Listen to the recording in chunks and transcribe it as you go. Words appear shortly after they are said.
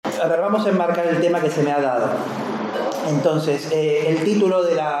A ver, vamos a enmarcar el tema que se me ha dado. Entonces, el título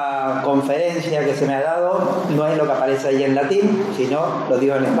de la conferencia que se me ha dado no es lo que aparece ahí en latín, sino, lo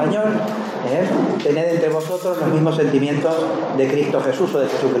digo en español, tened entre vosotros los mismos sentimientos de Cristo Jesús o de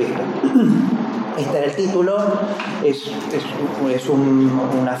Jesucristo. Este era el título, es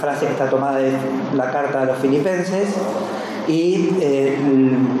una frase que está tomada de la carta a los Filipenses y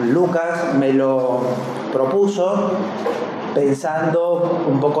Lucas me lo propuso pensando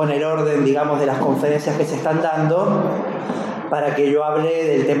un poco en el orden, digamos, de las conferencias que se están dando, para que yo hable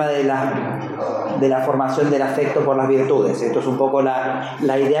del tema de la formación del afecto por las virtudes. Esto es un poco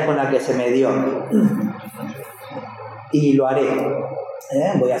la idea con la que se me dio. Y lo haré.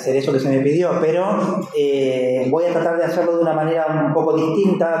 Voy a hacer eso que se me pidió, pero voy a tratar de hacerlo de una manera un poco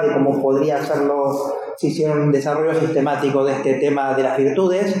distinta de cómo podría hacerlo si hiciera un desarrollo sistemático de este tema de las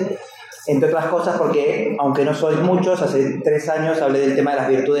virtudes. Entre otras cosas porque, aunque no sois muchos, hace 3 años hablé del tema de las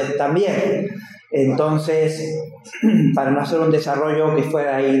virtudes también. Entonces, para no hacer un desarrollo que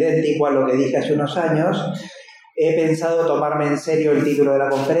fuera idéntico a lo que dije hace unos años, he pensado tomarme en serio el título de la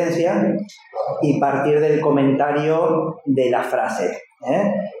conferencia y partir del comentario de la frase.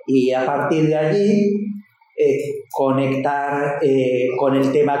 Y a partir de allí conectar con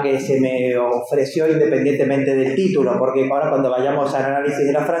el tema que se me ofreció independientemente del título, porque ahora cuando vayamos al análisis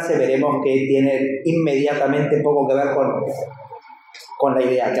de la frase veremos que tiene inmediatamente poco que ver con la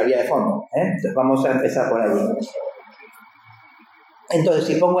idea que había de fondo. Entonces vamos a empezar por allí. Entonces,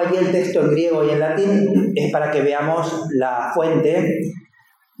 si pongo allí el texto en griego y en latín, es para que veamos la fuente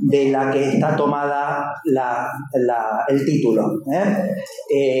de la que está tomada el título.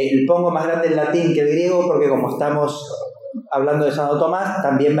 Pongo más grande el latín que el griego porque como estamos hablando de Santo Tomás,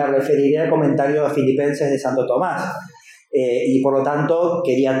 también me referiré al comentario de Filipenses de Santo Tomás. Y por lo tanto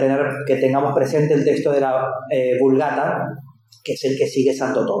quería que tengamos presente el texto de la Vulgata, que es el que sigue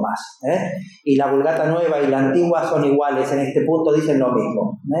Santo Tomás. Y la Vulgata nueva y la antigua son iguales, en este punto dicen lo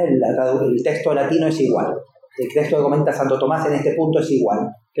mismo. El texto latino es igual. El texto que comenta Santo Tomás en este punto es igual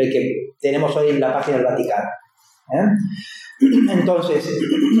que el que tenemos hoy en la página del Vaticano. Entonces,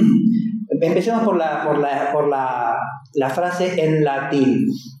 empecemos por la frase en latín.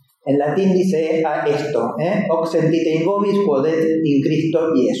 En latín dice esto: Hoc sentite in vobis quod in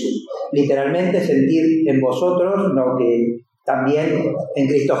Cristo Iesus. Literalmente, sentir en vosotros lo que también en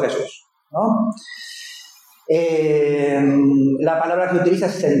Cristo Jesús, ¿no? La palabra que utiliza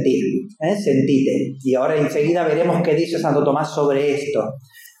es sentir, sentite, y ahora enseguida veremos qué dice Santo Tomás sobre esto.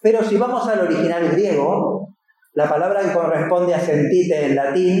 Pero si vamos al original griego, la palabra que corresponde a sentite en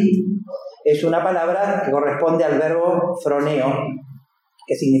latín es una palabra que corresponde al verbo phroneo,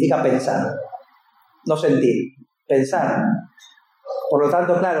 que significa pensar, no sentir, pensar. Por lo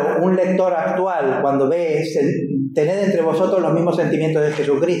tanto, claro, un lector actual, cuando ve tened entre vosotros los mismos sentimientos de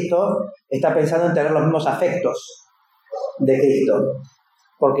Jesucristo, está pensando en tener los mismos afectos de Cristo.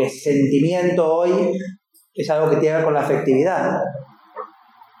 Porque sentimiento hoy es algo que tiene que ver con la afectividad.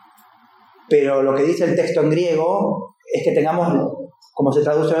 Pero lo que dice el texto en griego es que tengamos, como se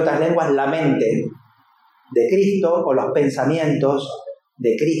traduce en otras lenguas, la mente de Cristo o los pensamientos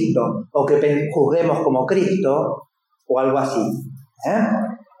de Cristo, o que juzguemos como Cristo o algo así.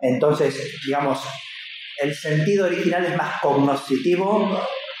 Entonces, digamos, el sentido original es más cognoscitivo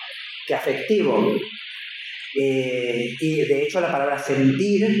que afectivo. Y de hecho la palabra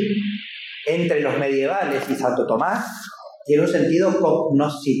sentir entre los medievales y Santo Tomás tiene un sentido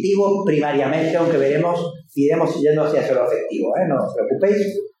cognoscitivo primariamente, aunque iremos yendo hacia lo afectivo. No os preocupéis,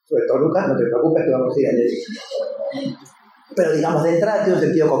 sobre todo Lucas, no te preocupes que vamos a ir allí. Pero digamos, de entrada tiene un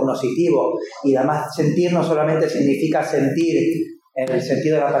sentido cognoscitivo, y además sentir no solamente significa sentir en el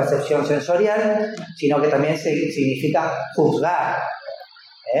sentido de la percepción sensorial, sino que también significa juzgar.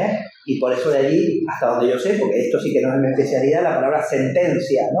 Y por eso de allí, hasta donde yo sé, porque esto sí que no es mi especialidad, la palabra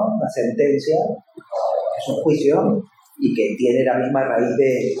sentencia, ¿no? La sentencia es un juicio y que tiene la misma raíz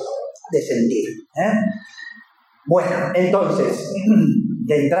de sentir. Bueno, entonces,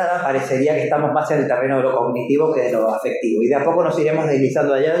 de entrada parecería que estamos más en el terreno de lo cognitivo que de lo afectivo, y de a poco nos iremos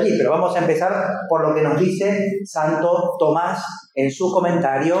deslizando de allí, pero vamos a empezar por lo que nos dice Santo Tomás en su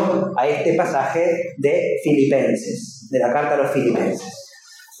comentario a este pasaje de Filipenses, de la carta a los Filipenses.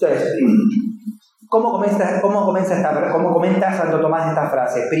 Entonces, ¿cómo comenta Santo Tomás esta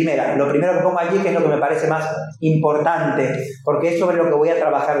frase? Lo primero que pongo allí, que es lo que me parece más importante, porque es sobre lo que voy a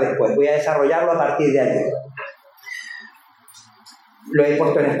trabajar después, voy a desarrollarlo a partir de allí. Lo he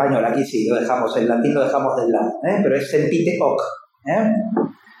puesto en español, aquí sí, lo dejamos, en latín lo dejamos del lado, pero es sentite hoc.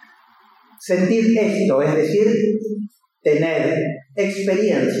 Sentir esto, es decir, tener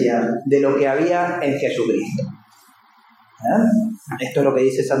experiencia de lo que había en Jesucristo. Esto es lo que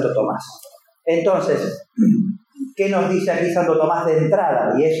dice Santo Tomás. Entonces, ¿qué nos dice aquí Santo Tomás de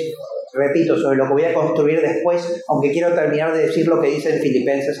entrada? Y es, repito, sobre lo que voy a construir después, aunque quiero terminar de decir lo que dice en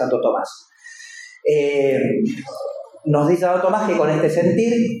Filipenses Santo Tomás. Nos dice Santo Tomás que con este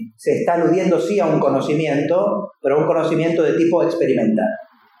sentir se está aludiendo sí a un conocimiento, pero un conocimiento de tipo experimental,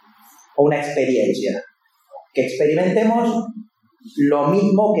 o una experiencia. Que experimentemos lo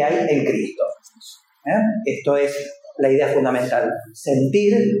mismo que hay en Cristo. Esto es la idea fundamental.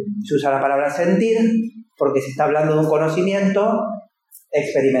 Sentir, se usa la palabra sentir, porque se está hablando de un conocimiento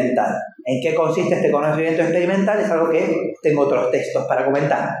experimental. ¿En qué consiste este conocimiento experimental? Es algo que tengo otros textos para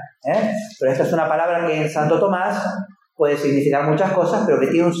comentar. Pero esta es una palabra que en Santo Tomás puede significar muchas cosas, pero que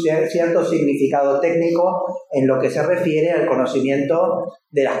tiene un cierto significado técnico en lo que se refiere al conocimiento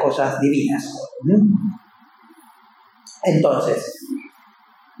de las cosas divinas. Entonces,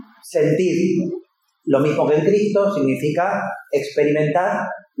 sentir lo mismo que en Cristo significa experimentar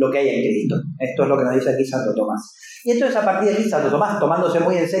lo que hay en Cristo. Esto es lo que nos dice aquí Santo Tomás. Y entonces a partir de aquí Santo Tomás, tomándose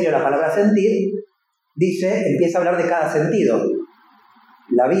muy en serio la palabra sentir, empieza a hablar de cada sentido.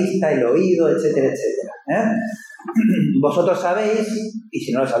 La vista, el oído, etcétera, etcétera. Vosotros sabéis, y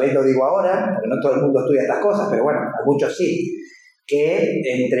si no lo sabéis lo digo ahora, porque no todo el mundo estudia estas cosas, pero bueno, a muchos sí, que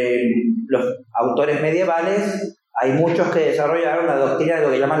entre los autores medievales hay muchos que desarrollaron la doctrina de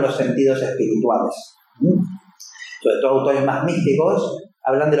lo que llaman los sentidos espirituales. Sobre todo autores más místicos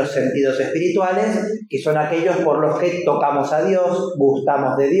hablan de los sentidos espirituales, que son aquellos por los que tocamos a Dios,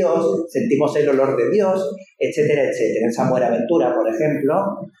 gustamos de Dios, sentimos el olor de Dios, etcétera, etcétera. En San Buenaventura, por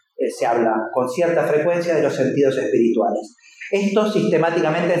ejemplo, se habla con cierta frecuencia de los sentidos espirituales. Esto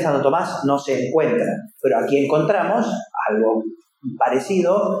sistemáticamente en Santo Tomás no se encuentra, pero aquí encontramos algo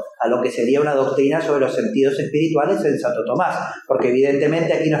parecido a lo que sería una doctrina sobre los sentidos espirituales en Santo Tomás, porque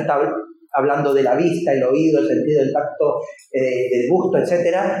evidentemente aquí no está hablando de la vista, el oído, el sentido del tacto, del gusto,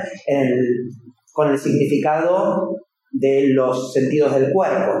 etcétera, con el significado de los sentidos del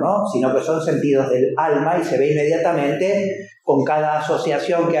cuerpo, ¿no? Sino que son sentidos del alma y se ve inmediatamente con cada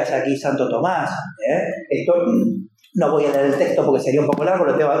asociación que hace aquí Santo Tomás. Esto no voy a leer el texto porque sería un poco largo,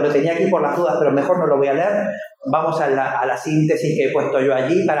 lo tenía aquí por las dudas, pero mejor no lo voy a leer. Vamos a la síntesis que he puesto yo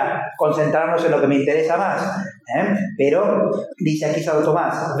allí para concentrarnos en lo que me interesa más. Pero dice aquí Santo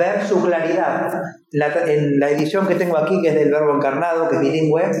Tomás, ver su claridad. En la edición que tengo aquí, que es del Verbo Encarnado, que es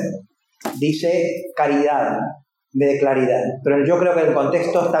bilingüe, dice caridad, de claridad. Pero yo creo que el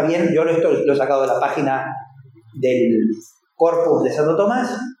contexto está bien. Yo lo he sacado de la página del Corpus de Santo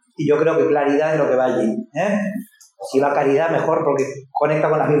Tomás y yo creo que claridad es lo que va allí. Si va caridad, mejor, porque conecta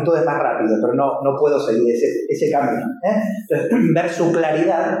con las virtudes más rápido, pero no puedo seguir ese camino. Entonces, ver su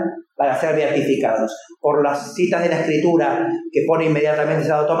claridad para ser beatificados. Por las citas de la Escritura que pone inmediatamente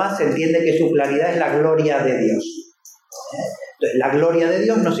Santo Tomás, se entiende que su claridad es la gloria de Dios. Entonces, la gloria de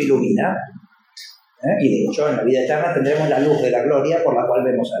Dios nos ilumina. Y de hecho, en la vida eterna tendremos la luz de la gloria por la cual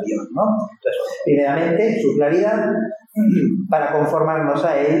vemos a Dios, ¿no? Entonces, primeramente, su claridad para conformarnos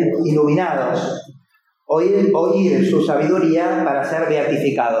a Él, iluminados. Oír su sabiduría para ser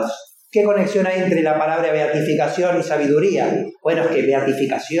beatificados. ¿Qué conexión hay entre la palabra beatificación y sabiduría? Bueno, es que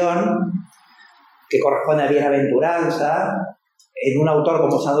beatificación, que corresponde a bienaventuranza, en un autor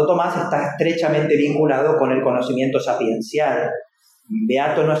como Santo Tomás está estrechamente vinculado con el conocimiento sapiencial.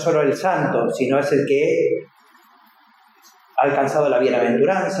 Beato no es solo el santo, sino es el que ha alcanzado la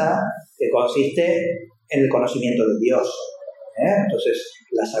bienaventuranza, que consiste en el conocimiento de Dios. Entonces,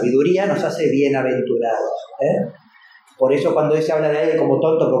 la sabiduría nos hace bienaventurados. Por eso cuando se habla de él como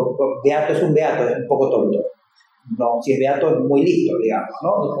tonto, beato es un poco tonto. No, si es beato es muy listo, digamos, ¿no?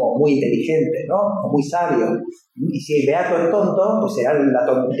 O muy inteligente, ¿no? O muy sabio. Y si el beato es tonto, pues será la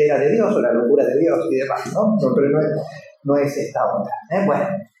tontera de Dios o la locura de Dios y demás, ¿no? Pero no es esta onda. Bueno,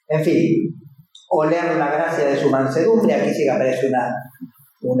 en fin, oler la gracia de su mansedumbre, aquí sí que aparece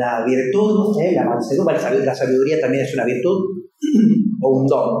una virtud, la mansedumbre, la sabiduría también es una virtud o un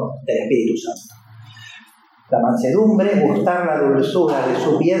don del Espíritu Santo. La mansedumbre, gustar la dulzura de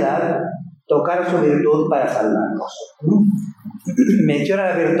su piedad, tocar su virtud para salvarnos.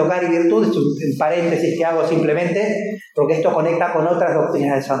 Menciona tocar y virtud, es un paréntesis que hago simplemente porque esto conecta con otras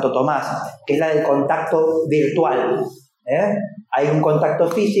doctrinas de Santo Tomás, que es la del contacto virtual. Hay un contacto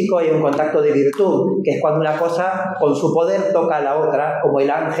físico y un contacto de virtud, que es cuando una cosa con su poder toca a la otra, como el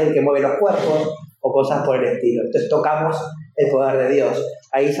ángel que mueve los cuerpos o cosas por el estilo. Entonces tocamos el poder de Dios.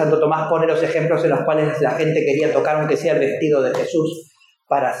 Ahí Santo Tomás pone los ejemplos en los cuales la gente quería tocar aunque sea el vestido de Jesús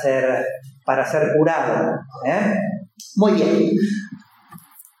para ser curado. Muy bien.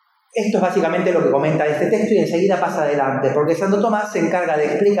 Esto es básicamente lo que comenta este texto y enseguida pasa adelante, porque Santo Tomás se encarga de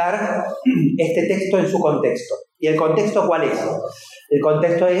explicar este texto en su contexto. ¿Y el contexto cuál es? El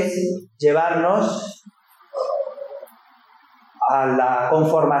contexto es llevarnos a la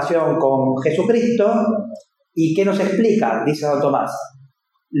conformación con Jesucristo. ¿Y qué nos explica? Dice Santo Tomás.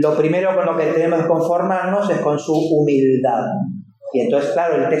 Lo primero con lo que tenemos que conformarnos es con su humildad. Y entonces,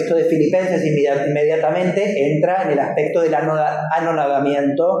 claro, el texto de Filipenses inmediatamente entra en el aspecto del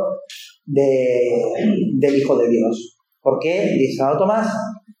anonadamiento del Hijo de Dios. ¿Por qué? Dice Santo Tomás,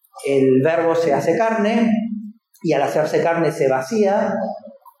 el Verbo se hace carne y al hacerse carne se vacía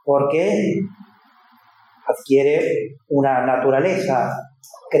porque adquiere una naturaleza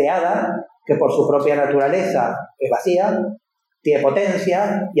creada que por su propia naturaleza es vacía, tiene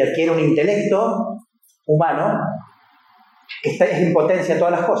potencia y adquiere un intelecto humano que es en potencia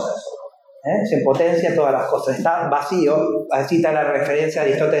todas las cosas. Es en potencia todas las cosas. Está vacío, así está la referencia de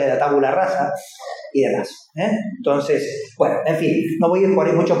Aristóteles de la tabula rasa y demás. Entonces, bueno, en fin, no voy a ir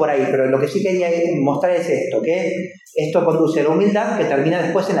mucho por ahí, pero lo que sí quería mostrar es esto, que esto conduce a la humildad que termina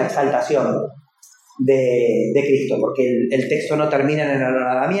después en la exaltación de Cristo, porque el texto no termina en el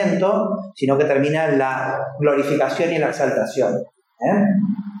anonadamiento, sino que termina en la glorificación y en la exaltación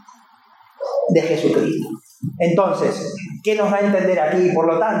de Jesucristo. Entonces, ¿qué nos va a entender aquí, por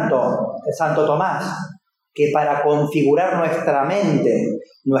lo tanto, Santo Tomás? Que para configurar nuestra mente,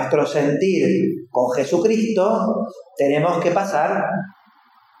 nuestro sentir con Jesucristo, tenemos que pasar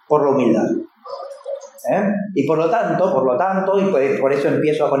por la humildad. Y por lo tanto, y por eso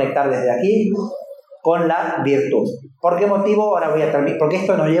empiezo a conectar desde aquí, con la virtud. ¿Por qué motivo? Ahora voy a terminar, porque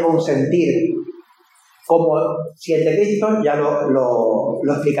esto nos lleva a un sentir como si el de Cristo, ya lo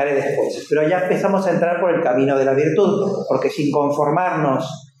explicaré después. Pero ya empezamos a entrar por el camino de la virtud, porque sin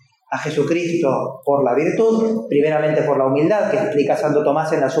conformarnos a Jesucristo por la virtud, primeramente por la humildad, que explica Santo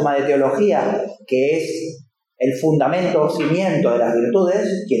Tomás en la Suma de Teología, que es el fundamento o cimiento de las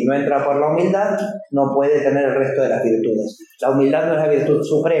virtudes. Quien no entra por la humildad no puede tener el resto de las virtudes. La humildad no es la virtud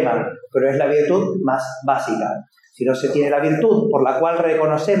suprema, pero es la virtud más básica. Si no se tiene la virtud por la cual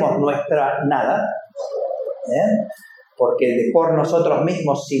reconocemos nuestra nada, porque por nosotros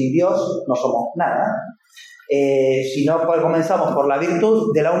mismos sin Dios no somos nada, si no comenzamos por la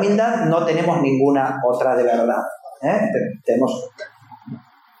virtud de la humildad, no tenemos ninguna otra de verdad. Tenemos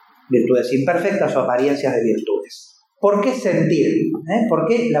virtudes imperfectas o apariencias de virtudes. ¿Por qué sentir? ¿Por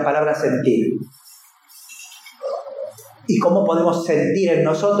qué la palabra sentir? ¿Y cómo podemos sentir en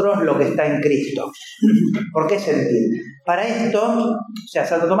nosotros lo que está en Cristo? ¿Por qué sentir? Para esto,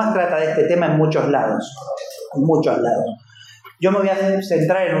 Santo Tomás trata de este tema en muchos lados. Yo me voy a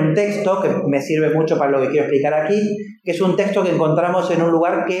centrar en un texto que me sirve mucho para lo que quiero explicar aquí, que es un texto que encontramos en un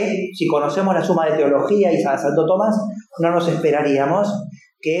lugar que, si conocemos la Suma de Teología y a Santo Tomás, no nos esperaríamos,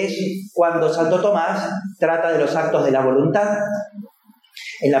 que es cuando Santo Tomás trata de los actos de la voluntad,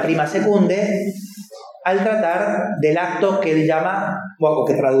 en la Prima Secunde, al tratar del acto que él llama, o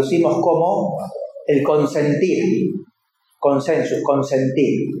que traducimos como el consentir, consensus,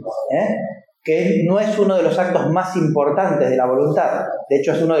 consentir, que no es uno de los actos más importantes de la voluntad, de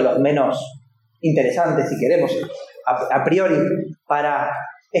hecho es uno de los menos interesantes, si queremos, a priori, para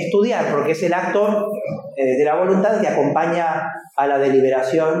estudiar, porque es el acto de la voluntad que acompaña a la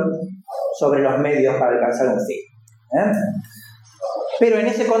deliberación sobre los medios para alcanzar un fin. Pero en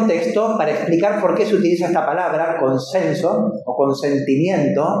ese contexto, para explicar por qué se utiliza esta palabra, consenso o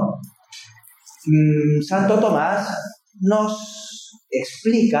consentimiento, Santo Tomás nos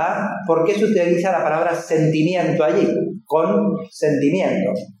explica por qué se utiliza la palabra sentimiento allí,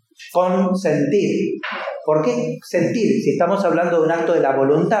 consentimiento, consentir. ¿Por qué sentir? Si estamos hablando de un acto de la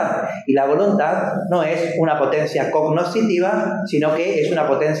voluntad, y la voluntad no es una potencia cognoscitiva, sino que es una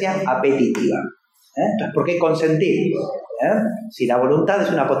potencia apetitiva. Entonces, ¿por qué consentir? Si la voluntad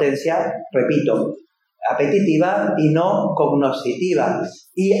es una potencia, repito, apetitiva y no cognoscitiva.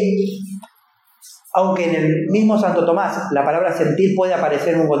 Y aunque en el mismo Santo Tomás la palabra sentir puede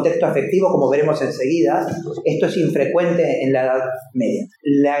aparecer en un contexto afectivo, como veremos enseguida, esto es infrecuente en la Edad Media.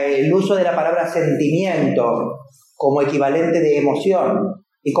 El uso de la palabra sentimiento como equivalente de emoción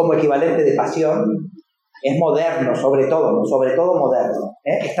y como equivalente de pasión es moderno, sobre todo moderno.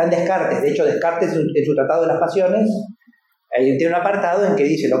 Está en Descartes. De hecho, Descartes en su Tratado de las Pasiones tiene un apartado en que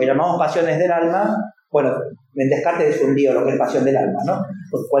dice lo que llamamos pasiones del alma. Bueno, en Descartes es un lío lo que es pasión del alma, ¿no?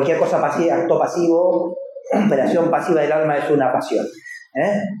 Porque cualquier cosa pasiva, acto pasivo, operación pasiva del alma es una pasión.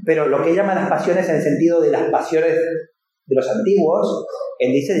 Pero lo que llaman las pasiones en el sentido de las pasiones de los antiguos,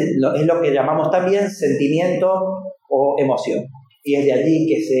 él dice, es lo que llamamos también sentimiento o emoción. Y es de allí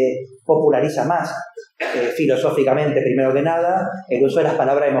que se populariza más, filosóficamente primero que nada, el uso de las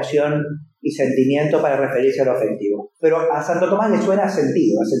palabras emoción y sentimiento para referirse a lo afectivo. Pero a Santo Tomás le suena a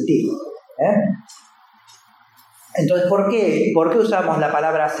sentido, Entonces, ¿por qué usamos la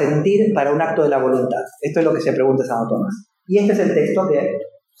palabra sentir para un acto de la voluntad? Esto es lo que se pregunta Santo Tomás. Y este es el texto que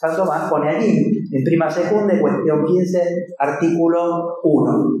Santo Tomás pone allí, en Prima Secunde, cuestión 15, artículo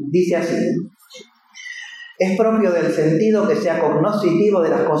 1. Dice así: es propio del sentido que sea cognoscitivo de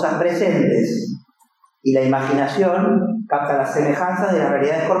las cosas presentes, y la imaginación capta las semejanzas de las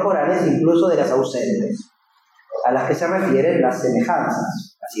realidades corporales, incluso de las ausentes, a las que se refieren las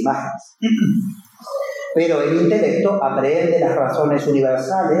semejanzas, las imágenes. Pero el intelecto aprehende las razones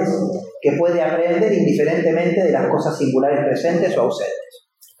universales que puede aprehender indiferentemente de las cosas singulares presentes o ausentes.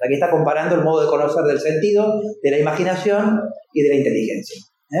 Aquí está comparando el modo de conocer del sentido, de la imaginación y de la inteligencia.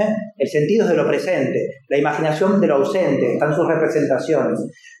 El sentido es de lo presente, la imaginación de lo ausente, están sus representaciones,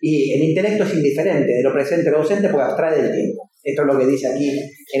 y el intelecto es indiferente de lo presente a lo ausente porque abstrae del tiempo. Esto es lo que dice aquí,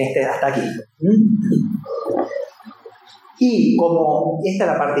 hasta aquí. Y como esta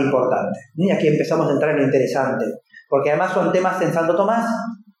es la parte importante, y aquí empezamos a entrar en lo interesante, porque además son temas en Santo Tomás,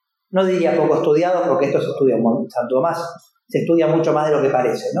 no diría poco estudiados, porque esto se estudia en Santo Tomás, se estudia mucho más de lo que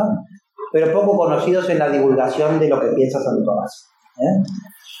parece, ¿no? Pero poco conocidos en la divulgación de lo que piensa Santo Tomás.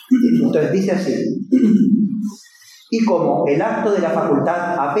 Entonces dice así: y como el acto de la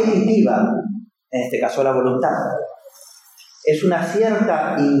facultad apetitiva, en este caso la voluntad, es una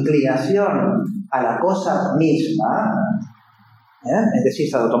cierta inclinación a la cosa misma, es decir,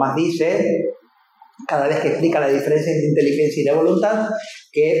 Santo Tomás dice, cada vez que explica la diferencia entre inteligencia y la voluntad,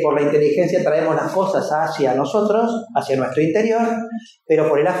 que por la inteligencia traemos las cosas hacia nosotros, hacia nuestro interior, pero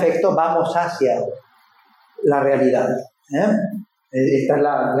por el afecto vamos hacia la realidad. Esta es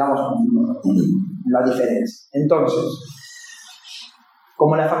la diferencia. Entonces,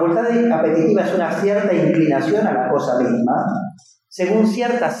 como la facultad apetitiva es una cierta inclinación a la cosa misma, según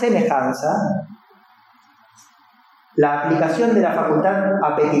cierta semejanza, la aplicación de la facultad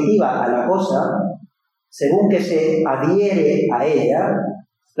apetitiva a la cosa, según que se adhiere a ella,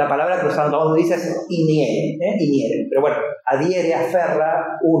 la palabra que Santo Tomás dice es iniere, pero bueno, adhiere,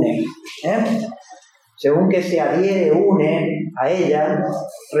 aferra, une. Según que se adhiere, une a ella,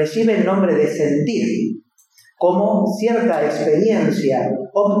 recibe el nombre de sentir, como cierta experiencia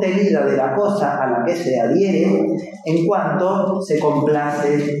obtenida de la cosa a la que se adhiere, en cuanto se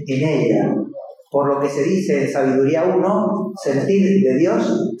complace en ella. Por lo que se dice en Sabiduría 1, sentir de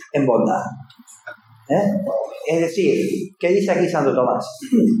Dios en bondad. Es decir, ¿qué dice aquí Santo Tomás?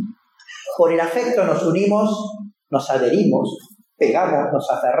 Por el afecto nos unimos, nos adherimos, pegamos, nos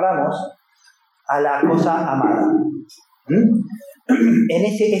aferramos a la cosa amada.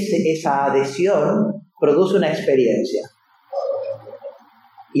 Esa adhesión produce una experiencia.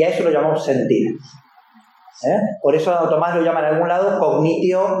 Y a eso lo llamamos sentir. Por eso Santo Tomás lo llama en algún lado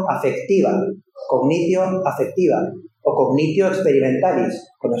cognitio afectiva o cognitio experimentalis,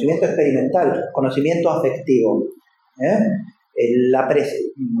 conocimiento experimental, conocimiento afectivo.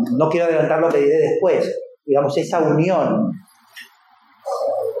 No quiero adelantar lo que diré después, digamos, esa unión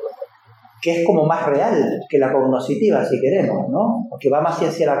que es como más real que la cognoscitiva, si queremos, ¿no? Porque va más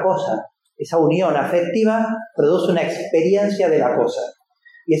hacia la cosa. Esa unión afectiva produce una experiencia de la cosa.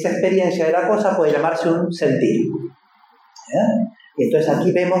 Y esa experiencia de la cosa puede llamarse un sentir. Y entonces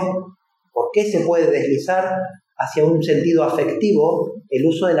aquí vemos por qué se puede deslizar hacia un sentido afectivo el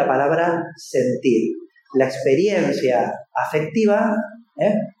uso de la palabra sentir. La experiencia afectiva,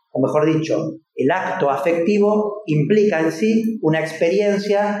 o mejor dicho, el acto afectivo implica en sí una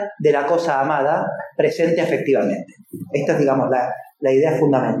experiencia de la cosa amada presente afectivamente. Esta es, digamos, la idea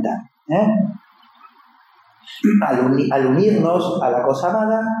fundamental. Al unirnos a la cosa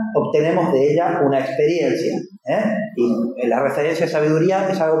amada, obtenemos de ella una experiencia. Y la referencia a sabiduría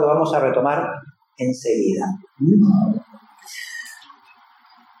es algo que vamos a retomar enseguida.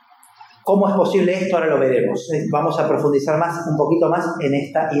 ¿Cómo es posible esto? Ahora lo veremos. Vamos a profundizar un poquito más en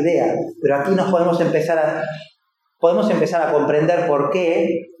esta idea. Pero aquí nos podemos empezar a comprender por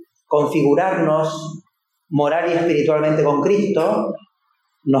qué configurarnos moral y espiritualmente con Cristo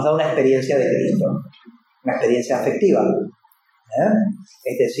nos da una experiencia de Cristo, una experiencia afectiva.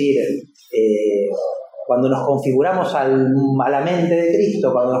 Es decir, cuando nos configuramos a la mente de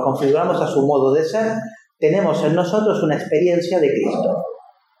Cristo, cuando nos configuramos a su modo de ser, tenemos en nosotros una experiencia de Cristo.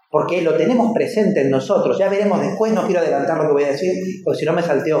 Porque lo tenemos presente en nosotros. Ya veremos después, no quiero adelantar lo que voy a decir, porque si no me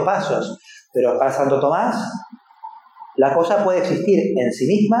salteo pasos. Pero para Santo Tomás, la cosa puede existir en sí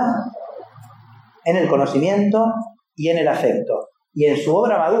misma, en el conocimiento y en el afecto. Y en su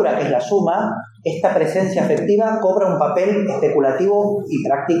obra madura, que es la Suma, esta presencia afectiva cobra un papel especulativo y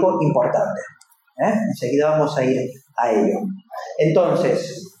práctico importante. Enseguida vamos a ir a ello.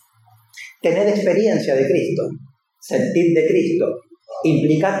 Entonces, tener experiencia de Cristo, sentir de Cristo,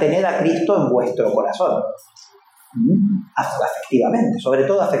 implica tener a Cristo en vuestro corazón. Afectivamente, sobre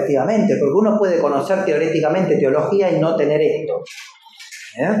todo afectivamente, porque uno puede conocer teóricamente teología y no tener esto.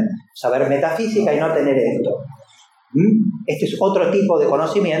 Saber metafísica y no tener esto. Este es otro tipo de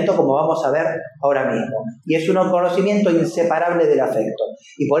conocimiento, como vamos a ver ahora mismo. Y es un conocimiento inseparable del afecto.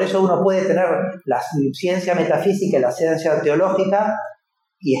 Y por eso uno puede tener la ciencia metafísica y la ciencia teológica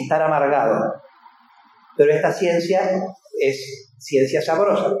y estar amargado. Pero esta ciencia es ciencia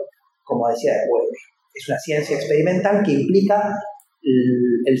sabrosa, como decía Weber. Es una ciencia experimental que implica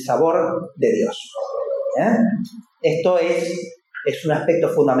el sabor de Dios. Esto es un aspecto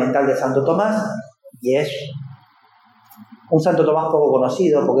fundamental de Santo Tomás y es un Santo Tomás poco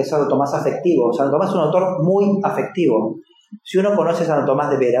conocido porque es Santo Tomás afectivo. Santo Tomás es un autor muy afectivo. Si uno conoce a Santo Tomás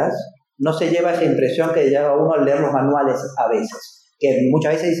de veras, no se lleva esa impresión que lleva uno al leer los manuales a veces, que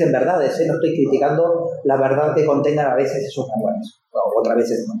muchas veces dicen verdades, no estoy criticando la verdad que contengan a veces esos manuales, o otras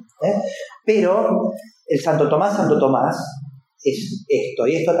veces no. Pero el Santo Tomás es esto,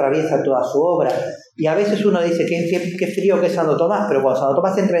 y esto atraviesa toda su obra. Y a veces uno dice, qué frío que es Santo Tomás, pero cuando Santo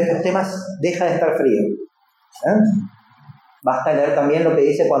Tomás entra en estos temas, deja de estar frío. Basta leer también lo que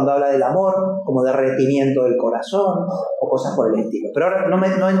dice cuando habla del amor, como de derretimiento del corazón, o cosas por el estilo. Pero ahora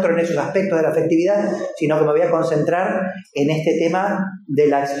no entro en esos aspectos de la afectividad, sino que me voy a concentrar en este tema de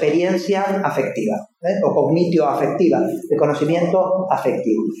la experiencia afectiva, o cognitio-afectiva, de conocimiento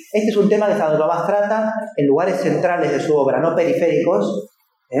afectivo. Este es un tema que Santo Tomás trata en lugares centrales de su obra, no periféricos,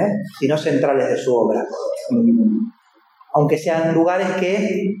 sino centrales de su obra. Aunque sean lugares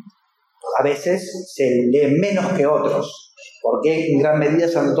que a veces se leen menos que otros, porque en gran medida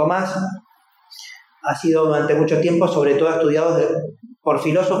Santo Tomás ha sido durante mucho tiempo sobre todo estudiado por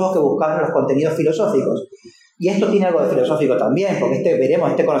filósofos que buscaban los contenidos filosóficos. Y esto tiene algo de filosófico también, porque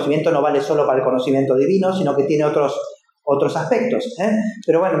este conocimiento no vale solo para el conocimiento divino, sino que tiene otros aspectos.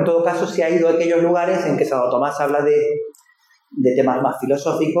 Pero bueno, en todo caso se ha ido a aquellos lugares en que Santo Tomás habla de temas más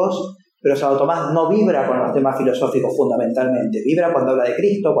filosóficos, pero Santo Tomás no vibra con los temas filosóficos fundamentalmente, vibra cuando habla de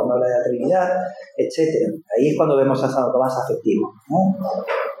Cristo, cuando habla de la Trinidad, etc. Ahí es cuando vemos a Santo Tomás afectivo.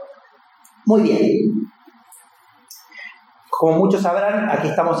 Muy bien. Como muchos sabrán, aquí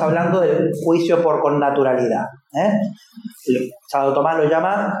estamos hablando del juicio por connaturalidad. Santo Tomás lo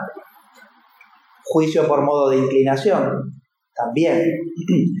llama juicio por modo de inclinación, también.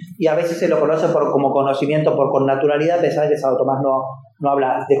 Y a veces se lo conoce como conocimiento por connaturalidad, a pesar de que Santo Tomás no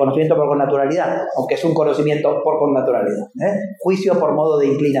habla de conocimiento por connaturalidad, aunque es un conocimiento por connaturalidad. Juicio por modo de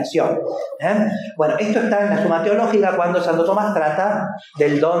inclinación. Bueno, esto está en la Suma Teológica cuando Santo Tomás trata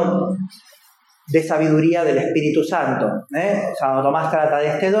del don de sabiduría del Espíritu Santo. Santo Tomás trata de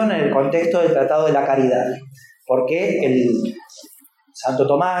este don en el contexto del Tratado de la Caridad, porque Santo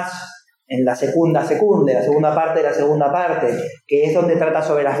Tomás, en la segunda parte de la segunda parte, que es donde trata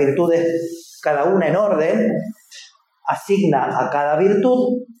sobre las virtudes, cada una en orden, asigna a cada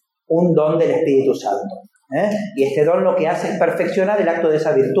virtud un don del Espíritu Santo. Y este don lo que hace es perfeccionar el acto de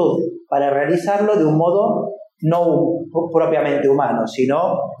esa virtud, para realizarlo de un modo no propiamente humano,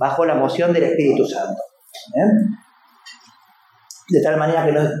 sino bajo la moción del Espíritu Santo. De tal manera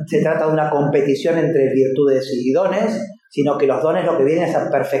que no se trata de una competición entre virtudes y dones, sino que los dones lo que vienen es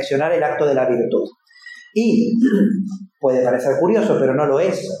a perfeccionar el acto de la virtud. Y puede parecer curioso, pero no lo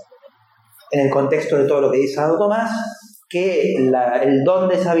es, en el contexto de todo lo que dice Santo Tomás, que el don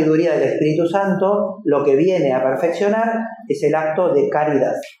de sabiduría del Espíritu Santo lo que viene a perfeccionar es el acto de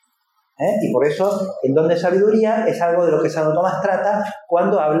caridad. Y por eso el don de sabiduría es algo de lo que Santo Tomás trata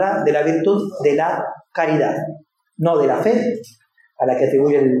cuando habla de la virtud de la caridad, no de la fe, a la que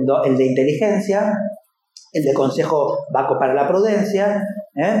atribuye el de inteligencia, el de consejo vaco para la prudencia,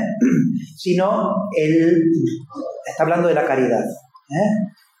 sino él está hablando de la caridad.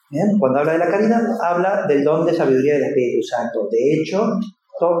 Bien, cuando habla de la caridad, habla del don de sabiduría del Espíritu Santo. De hecho,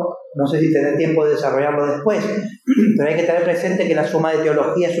 no sé si tendré tiempo de desarrollarlo después, pero hay que tener presente que la Suma de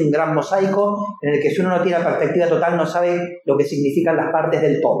Teología es un gran mosaico en el que si uno no tiene la perspectiva total no sabe lo que significan las partes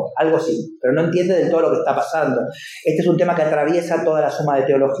del todo, algo sí, pero no entiende del todo lo que está pasando. Este es un tema que atraviesa toda la Suma de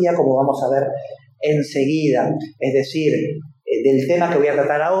Teología, como vamos a ver enseguida. Es decir, del tema que voy a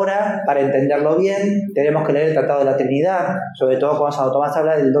tratar ahora, para entenderlo bien, tenemos que leer el Tratado de la Trinidad, sobre todo cuando Santo Tomás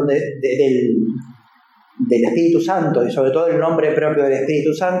habla del don del Espíritu Santo, y sobre todo el nombre propio del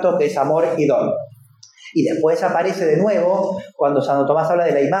Espíritu Santo, que es amor y don. Y después aparece de nuevo cuando Santo Tomás habla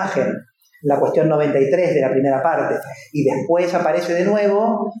de la imagen, la cuestión 93 de la primera parte, y después aparece de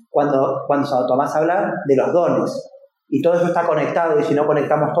nuevo cuando Santo Tomás habla de los dones. Y todo eso está conectado, y si no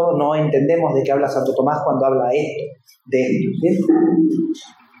conectamos todo, no entendemos de qué habla Santo Tomás cuando habla de esto. ¿Sí?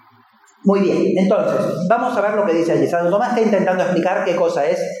 Muy bien, entonces, vamos a ver lo que dice allí. Santo Tomás está intentando explicar qué cosa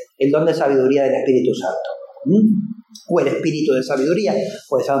es el don de sabiduría del Espíritu Santo. O el espíritu de sabiduría.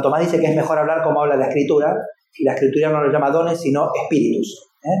 Pues Santo Tomás dice que es mejor hablar como habla la Escritura, y la Escritura no lo llama dones, sino espíritus.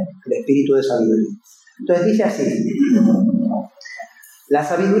 El espíritu de sabiduría. Entonces dice así: la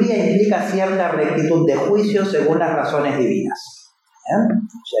sabiduría implica cierta rectitud de juicio según las razones divinas.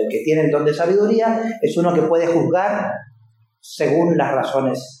 O sea, el que tiene el don de sabiduría es uno que puede juzgar según las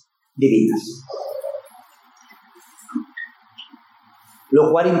razones divinas.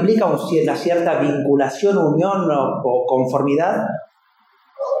 Lo cual implica una cierta vinculación, unión o conformidad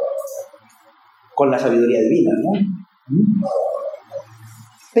con la sabiduría divina, ¿no?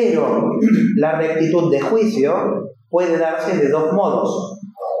 Pero la rectitud de juicio puede darse de dos modos.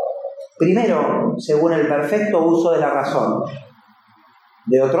 Primero, según el perfecto uso de la razón.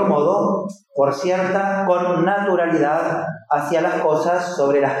 De otro modo, por cierta connaturalidad hacia las cosas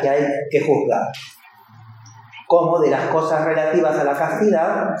sobre las que hay que juzgar. Como de las cosas relativas a la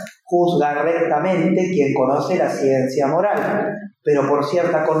castidad, juzga rectamente quien conoce la ciencia moral, pero por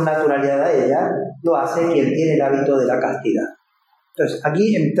cierta connaturalidad a ella, lo hace quien tiene el hábito de la castidad. Entonces,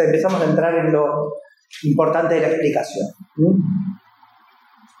 aquí empezamos a entrar en lo importante de la explicación.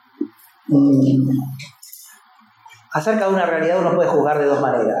 Acerca de una realidad uno puede juzgar de dos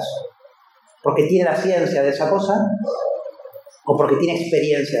maneras. Porque tiene la ciencia de esa cosa o porque tiene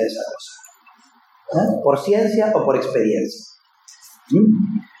experiencia de esa cosa. Por ciencia o por experiencia.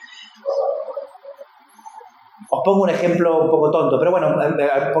 Os pongo un ejemplo un poco tonto, pero bueno,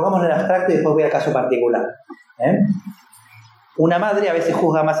 pongámoslo en abstracto y después voy al caso particular. Una madre a veces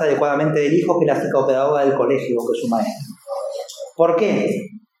juzga más adecuadamente del hijo que la psicopedagoga del colegio o que su maestro. ¿Por qué?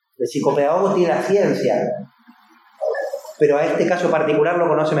 El psicopedagogo tiene la ciencia, pero a este caso particular lo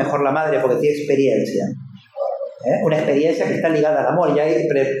conoce mejor la madre porque tiene experiencia. Una experiencia que está ligada al amor, y ahí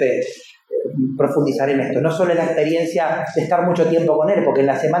profundizar en esto. No solo la experiencia de estar mucho tiempo con él, porque en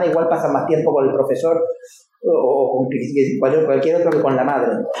la semana igual pasan más tiempo con el profesor o con cualquier otro que con la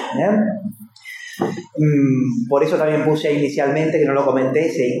madre. Por eso también puse inicialmente, que no lo comenté,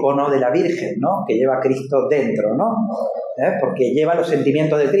 ese icono de la Virgen, ¿no? Que lleva a Cristo dentro, ¿no? Porque lleva los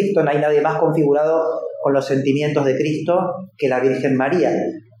sentimientos de Cristo. No hay nadie más configurado con los sentimientos de Cristo que la Virgen María.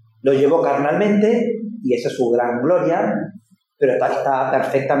 Lo llevó carnalmente, y esa es su gran gloria, pero está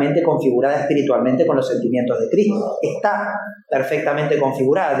perfectamente configurada espiritualmente con los sentimientos de Cristo. Está perfectamente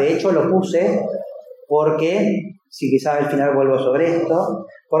configurada. De hecho, lo puse porque, si quizás al final vuelvo sobre esto,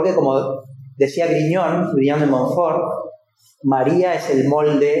 porque como decía Griñón de Montfort, María es el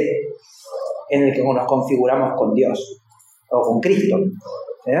molde en el que nos configuramos con Dios, o con Cristo.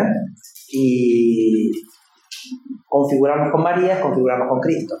 Y configurarnos con María es configurarnos con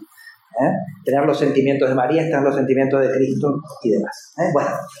Cristo. Tener los sentimientos de María es tener los sentimientos de Cristo y demás. Bueno,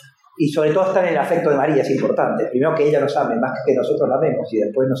 y sobre todo estar en el afecto de María es importante. Primero que ella nos ame más que nosotros la amemos, y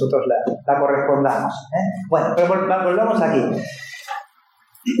después nosotros la correspondamos. Bueno, pero volvamos aquí.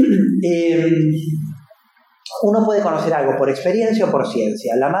 Uno puede conocer algo por experiencia o por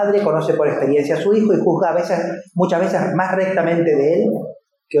ciencia. La madre conoce por experiencia a su hijo y juzga muchas veces más rectamente de él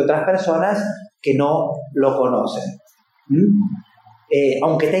que otras personas que no lo conocen.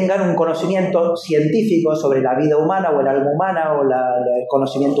 Aunque tengan un conocimiento científico sobre la vida humana o el alma humana o el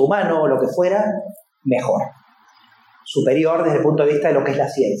conocimiento humano o lo que fuera, mejor. Superior desde el punto de vista de lo que es la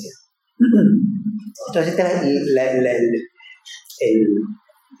ciencia. Entonces este es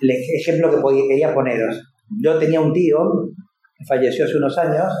el ejemplo que quería poneros. Yo tenía un tío que falleció hace unos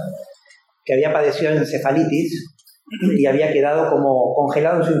años, que había padecido encefalitis y había quedado como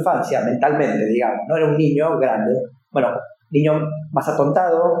congelado en su infancia, mentalmente, digamos. No era un niño grande, bueno, niño más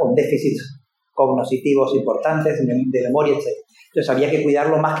atontado, con déficits cognitivos importantes, de memoria, etc. Entonces había que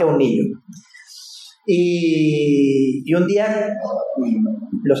cuidarlo más que a un niño. Y un día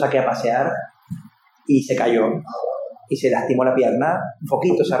lo saqué a pasear y se cayó. Y se lastimó la pierna, un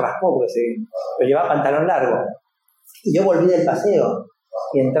poquito, se raspó, porque lo llevaba pantalón largo. Y yo volví del paseo,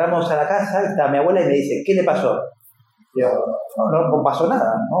 y entramos a la casa, y está mi abuela y me dice, ¿qué le pasó? Yo, no pasó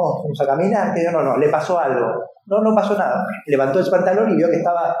nada, ¿no? Vamos a caminar, que yo, no, le pasó algo. No pasó nada. Levantó el pantalón y vio que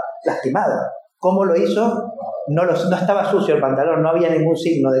estaba lastimado. ¿Cómo lo hizo? No estaba sucio el pantalón, no había ningún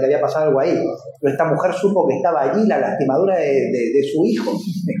signo de que había pasado algo ahí. Pero esta mujer supo que estaba allí la lastimadura de su hijo.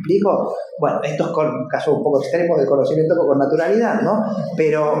 ¿Me explico? Bueno, esto es con casos un poco extremos de conocimiento con naturalidad, ¿no?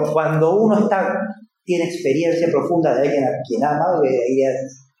 Pero cuando uno tiene experiencia profunda de alguien a quien ama,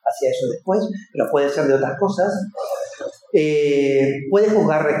 hacia eso después, pero puede ser de otras cosas, puede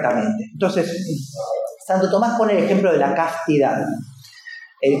juzgar rectamente. Entonces, Santo Tomás pone el ejemplo de la castidad.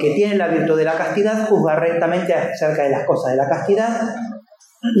 El que tiene la virtud de la castidad juzga rectamente acerca de las cosas de la castidad,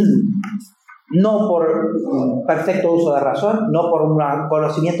 no por perfecto uso de razón, no por un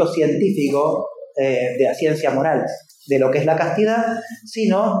conocimiento científico de la ciencia moral de lo que es la castidad,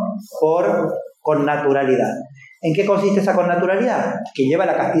 sino con naturalidad. ¿En qué consiste esa connaturalidad? Que lleva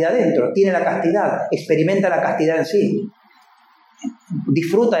la castidad dentro, tiene la castidad, experimenta la castidad en sí,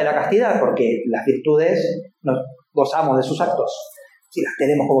 disfruta de la castidad, porque las virtudes nos gozamos de sus actos. Si las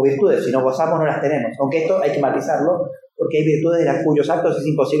tenemos como virtudes, si no gozamos no las tenemos. Aunque esto hay que matizarlo, porque hay virtudes de cuyos actos es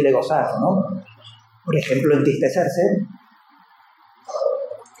imposible gozar, ¿no? Por ejemplo, entristecerse.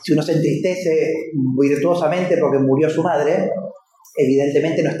 Si uno se entristece virtuosamente porque murió su madre,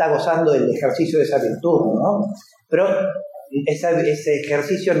 evidentemente no está gozando del ejercicio de esa virtud, ¿no? Pero ese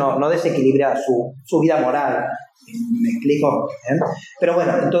ejercicio no desequilibra su vida moral. ¿Me explico? Pero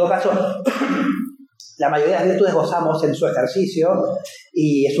bueno, en todo caso, la mayoría de las virtudes gozamos en su ejercicio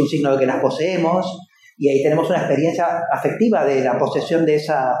y es un signo de que las poseemos y ahí tenemos una experiencia afectiva de la posesión de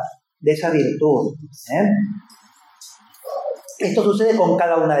esa virtud. Esto sucede con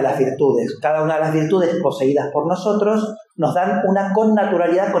cada una de las virtudes. Cada una de las virtudes poseídas por nosotros nos dan una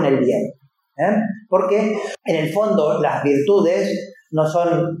connaturalidad con el bien. Porque en el fondo las virtudes no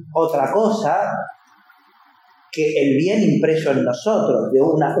son otra cosa que el bien impreso en nosotros, de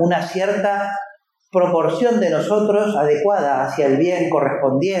una cierta proporción de nosotros adecuada hacia el bien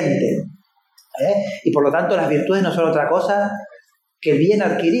correspondiente. Y por lo tanto las virtudes no son otra cosa que el bien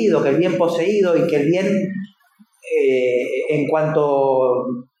adquirido, que el bien poseído y que el bien en cuanto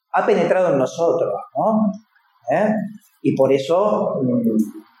ha penetrado en nosotros, ¿no? Y por eso,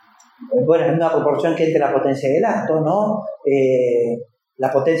 bueno, es una proporción que entre la potencia y el acto, ¿no?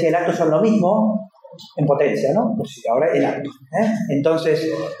 La potencia y el acto son lo mismo en potencia, ¿no? Pues ahora el acto. Entonces,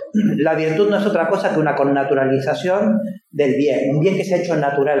 la virtud no es otra cosa que una connaturalización del bien, un bien que se ha hecho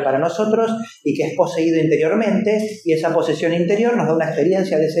natural para nosotros y que es poseído interiormente, y esa posesión interior nos da una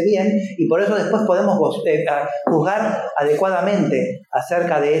experiencia de ese bien, y por eso después podemos juzgar adecuadamente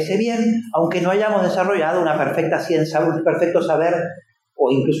acerca de ese bien, aunque no hayamos desarrollado una perfecta ciencia, un perfecto saber,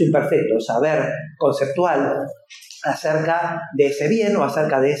 o incluso imperfecto saber conceptual acerca de ese bien o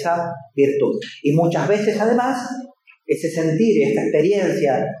acerca de esa virtud. Y muchas veces, además, ese sentir, esta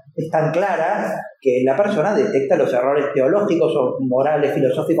experiencia es tan clara que la persona detecta los errores teológicos o morales,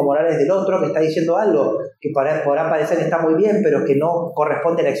 filosófico-morales del otro, que está diciendo algo que podrá parecer que está muy bien, pero que no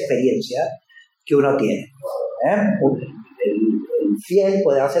corresponde a la experiencia que uno tiene. El fiel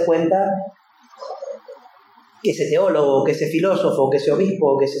puede darse cuenta que ese teólogo, que ese filósofo, que ese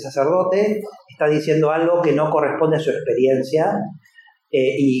obispo, que ese sacerdote está diciendo algo que no corresponde a su experiencia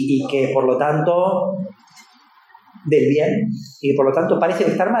y que por lo tanto del bien, y por lo tanto parece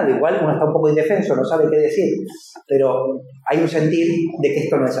estar mal. Igual uno está un poco indefenso, no sabe qué decir, pero hay un sentir de que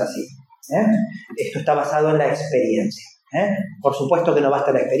esto no es así. Esto está basado en la experiencia. Por supuesto que no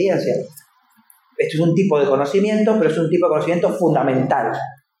basta la experiencia. Esto es un tipo de conocimiento, pero es un tipo de conocimiento fundamental.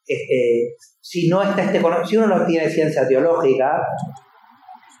 Si uno no tiene ciencia teológica,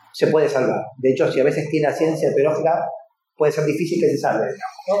 se puede salvar. De hecho, si a veces tiene la ciencia teológica, puede ser difícil que se salve,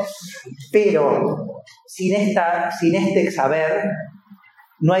 ¿no? Pero sin este saber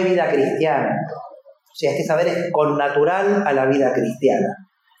no hay vida cristiana. O sea, este saber es connatural a la vida cristiana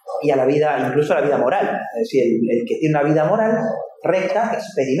y a la vida, incluso a la vida moral. Es decir, el que tiene una vida moral recta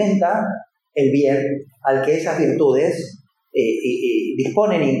experimenta el bien al que esas virtudes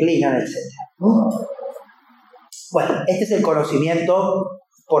disponen, inclinan, etc. Bueno, este es el conocimiento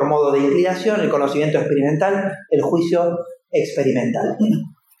por modo de inclinación, el conocimiento experimental, el juicio experimental.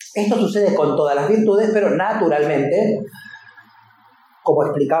 Esto sucede con todas las virtudes, pero naturalmente, como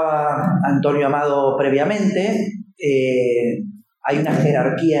explicaba Antonio Amado previamente, hay una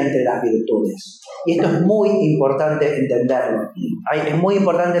jerarquía entre las virtudes. Y esto es muy importante entenderlo. Es muy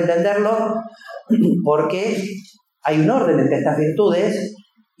importante entenderlo porque hay un orden entre estas virtudes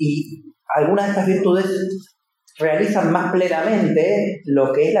y algunas de estas virtudes realizan más plenamente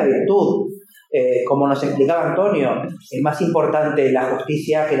lo que es la virtud. Como nos explicaba Antonio, es más importante la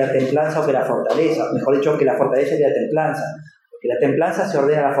justicia que la templanza o que la fortaleza. Mejor dicho, que la fortaleza que la templanza. Porque la templanza se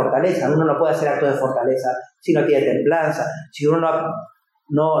ordena a la fortaleza. Uno no puede hacer actos de fortaleza si no tiene templanza. Si uno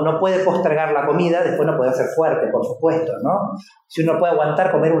no puede postergar la comida, después no puede ser fuerte, por supuesto, ¿no? Si uno puede aguantar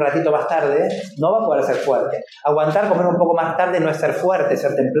comer un ratito más tarde, no va a poder ser fuerte. Aguantar comer un poco más tarde no es ser fuerte, es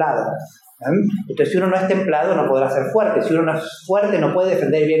ser templado. Entonces, si uno no es templado, no podrá ser fuerte. Si uno no es fuerte, no puede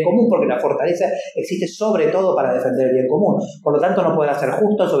defender el bien común, porque la fortaleza existe sobre todo para defender el bien común. Por lo tanto, no podrá ser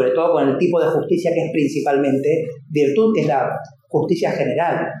justo, sobre todo con el tipo de justicia que es principalmente virtud, que es la justicia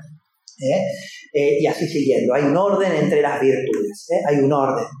general. Y así siguiendo. Hay un orden entre las virtudes. Hay un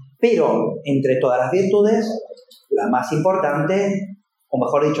orden. Pero, entre todas las virtudes, la más importante, o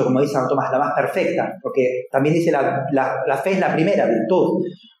mejor dicho, como dice Santo Tomás, la más perfecta, porque también dice la fe es la primera virtud.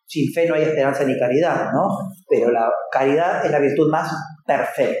 Sin fe no hay esperanza ni caridad, ¿no? Pero la caridad es la virtud más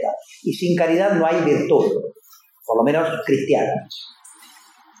perfecta. Y sin caridad no hay virtud, por lo menos cristiana.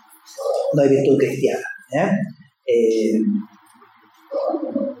 No hay virtud cristiana.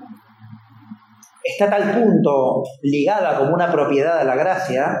 Está a tal punto ligada como una propiedad a la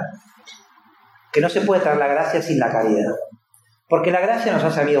gracia que no se puede traer la gracia sin la caridad. Porque la gracia nos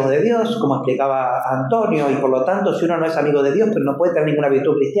hace amigos de Dios, como explicaba Antonio, y por lo tanto, si uno no es amigo de Dios, pues no puede tener ninguna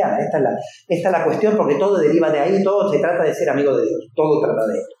virtud cristiana. Esta es la cuestión, porque todo deriva de ahí, todo se trata de ser amigo de Dios, todo trata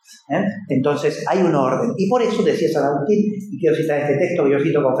de esto. Entonces, hay un orden. Y por eso decía San Agustín, y quiero citar este texto que yo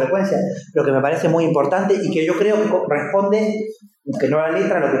cito con frecuencia, lo que me parece muy importante y que yo creo que responde, aunque no a la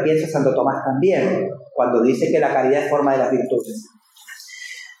letra, a lo que piensa Santo Tomás también, cuando dice que la caridad es forma de las virtudes.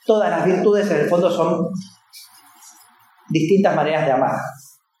 Todas las virtudes, en el fondo, son distintas maneras de amar,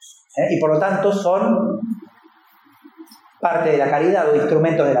 y por lo tanto son parte de la caridad o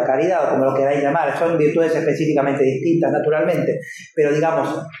instrumentos de la caridad, o como lo queráis llamar. Son virtudes específicamente distintas, naturalmente, pero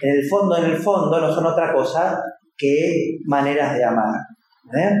digamos, en el fondo no son otra cosa que maneras de amar.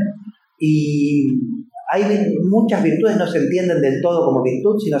 Y hay muchas virtudes no se entienden del todo como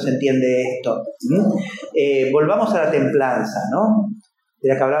virtud si no se entiende esto. Volvamos a la templanza, ¿no? De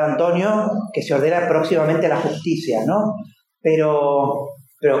la que hablaba Antonio, que se ordena próximamente a la justicia, ¿no? Pero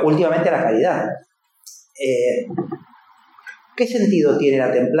últimamente a la caridad. ¿Qué sentido tiene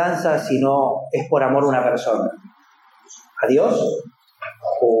la templanza si no es por amor a una persona? ¿A Dios?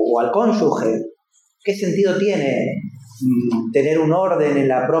 ¿O al cónyuge? ¿Qué sentido tiene tener un orden en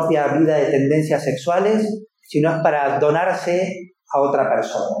la propia vida de tendencias sexuales si no es para donarse a otra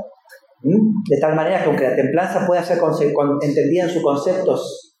persona? De tal manera que aunque la templanza pueda ser entendida en sus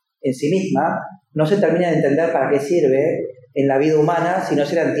conceptos en sí misma, no se termina de entender para qué sirve en la vida humana si no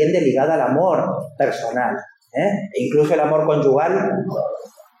se la entiende ligada al amor personal. E incluso el amor conyugal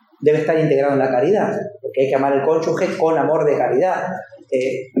debe estar integrado en la caridad, porque hay que amar al cónyuge con amor de caridad.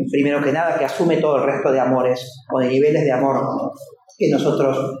 Primero que nada, que asume todo el resto de amores o de niveles de amor que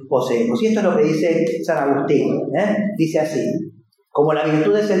nosotros poseemos. Y esto es lo que dice San Agustín. Dice así: como la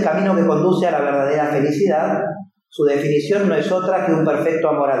virtud es el camino que conduce a la verdadera felicidad, su definición no es otra que un perfecto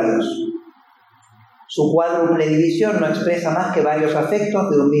amor a Dios. Su cuádruple división no expresa más que varios afectos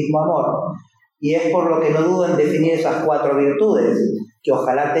de un mismo amor, y es por lo que no dudo en definir esas 4 virtudes, que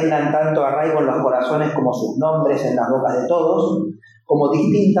ojalá tengan tanto arraigo en los corazones como sus nombres en las bocas de todos, como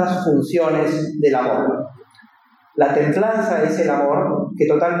distintas funciones del amor. La templanza es el amor que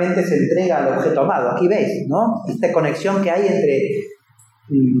totalmente se entrega al objeto amado. Aquí veis, ¿no? Esta conexión que hay entre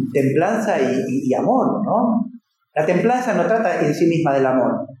templanza y amor, ¿no? La templanza no trata en sí misma del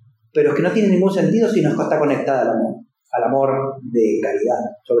amor, pero es que no tiene ningún sentido si no está conectada al amor de caridad,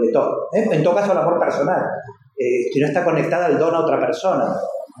 sobre todo. En todo caso, al amor personal, si no está conectada al don a otra persona.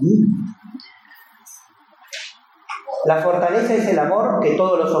 La fortaleza es el amor que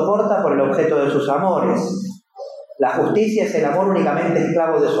todo lo soporta por el objeto de sus amores. La justicia es el amor únicamente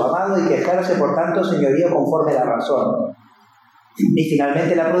esclavo de su amado y que ejerce por tanto señorío conforme a la razón. Y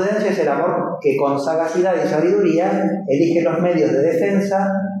finalmente la prudencia es el amor que con sagacidad y sabiduría elige los medios de defensa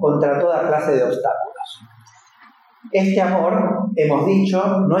contra toda clase de obstáculos. Este amor, hemos dicho,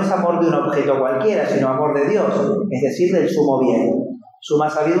 no es amor de un objeto cualquiera, sino amor de Dios, es decir, del sumo bien, suma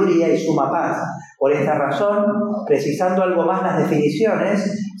sabiduría y suma paz. Por esta razón, precisando algo más las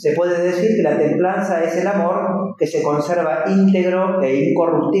definiciones, se puede decir que la templanza es el amor que se conserva íntegro e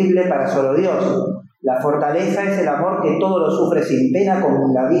incorruptible para solo Dios. La fortaleza es el amor que todo lo sufre sin pena con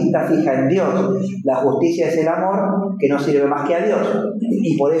la vista fija en Dios. La justicia es el amor que no sirve más que a Dios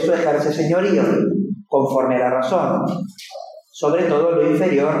y por eso ejerce señorío conforme a la razón, sobre todo lo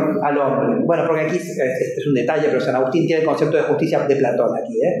inferior al hombre. Bueno, porque aquí este es un detalle, pero San Agustín tiene el concepto de justicia de Platón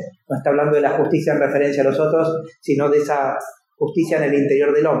aquí, No está hablando de la justicia en referencia a los otros, sino de esa justicia en el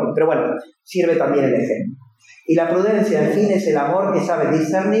interior del hombre. Pero bueno, sirve también el ejemplo. Y la prudencia, en fin, es el amor que sabe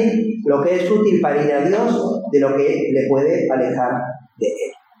discernir lo que es útil para ir a Dios de lo que le puede alejar de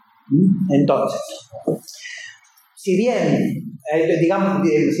Él. Entonces, si bien, digamos,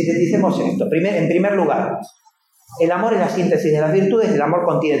 sinteticemos esto, en primer lugar, El amor es la síntesis de las virtudes, el amor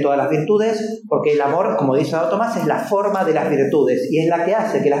contiene todas las virtudes, porque el amor, como dice Santo Tomás, es la forma de las virtudes y es la que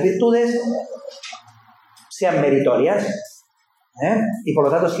hace que las virtudes sean meritorias, y por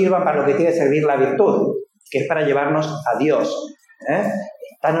lo tanto sirvan para lo que tiene que servir la virtud, que es para llevarnos a Dios.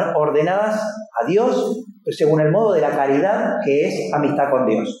 Están ordenadas a Dios según el modo de la caridad, que es amistad con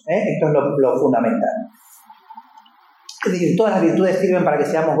Dios. Esto es lo fundamental. Es decir, todas las virtudes sirven para que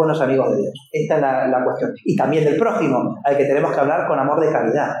seamos buenos amigos de Dios. Esta es la cuestión. Y también del prójimo, al que tenemos que hablar con amor de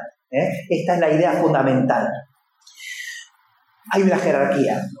caridad. Esta es la idea fundamental. Hay una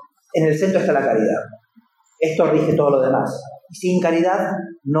jerarquía. En el centro está la caridad. Esto rige todo lo demás. Sin caridad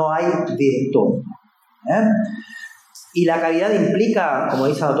no hay virtud. Y la caridad implica, como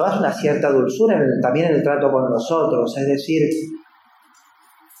dice Santo Tomás, una cierta dulzura también en el trato con los otros. Es decir,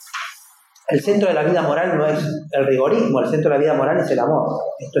 el centro de la vida moral no es el rigorismo, el centro de la vida moral es el amor.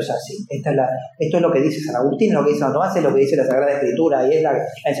 Esto es así. Esto es lo que dice San Agustín, es lo que dice Santo Tomás, es lo que dice la Sagrada Escritura y es la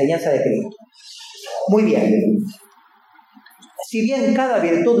enseñanza de Cristo. Muy bien. Si bien cada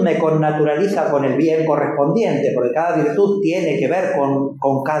virtud me connaturaliza con el bien correspondiente, porque cada virtud tiene que ver con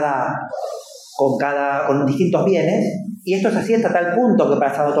distintos bienes, y esto es así hasta tal punto que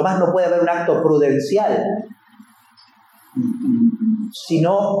para Santo Tomás no puede haber un acto prudencial,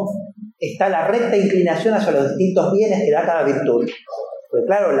 sino está la recta inclinación hacia los distintos bienes que da cada virtud. Porque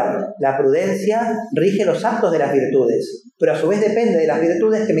claro, la prudencia rige los actos de las virtudes, pero a su vez depende de las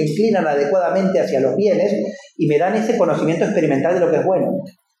virtudes que me inclinan adecuadamente hacia los bienes y me dan ese conocimiento experimental de lo que es bueno.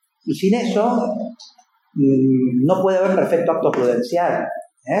 Y sin eso no puede haber perfecto acto prudencial.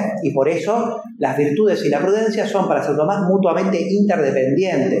 Y por eso las virtudes y la prudencia son para Santo Tomás mutuamente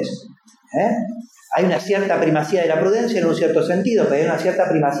interdependientes. Hay una cierta primacía de la prudencia en un cierto sentido, pero hay una cierta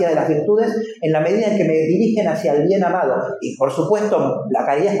primacía de las virtudes en la medida en que me dirigen hacia el bien amado. Y por supuesto, la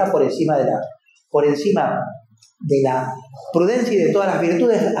caridad está por encima de la prudencia y de todas las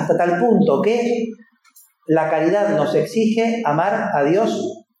virtudes, hasta tal punto que la caridad nos exige amar a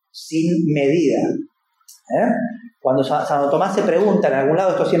Dios sin medida. Cuando Santo Tomás se pregunta, en algún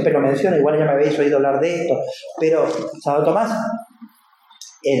lado, esto siempre lo menciona, igual ya me habéis oído hablar de esto, pero Santo Tomás,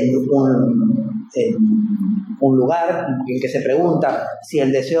 en un lugar en que se pregunta si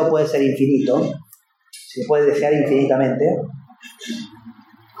el deseo puede ser infinito, si se puede desear infinitamente,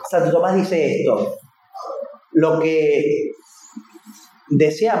 Santo Tomás dice esto: lo que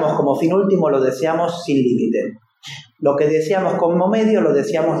deseamos como fin último lo deseamos sin límite, lo que deseamos como medio lo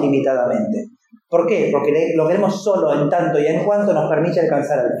deseamos limitadamente. ¿Por qué? Porque lo queremos solo en tanto y en cuanto nos permite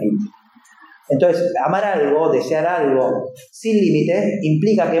alcanzar al fin. Entonces, amar algo, desear algo sin límite,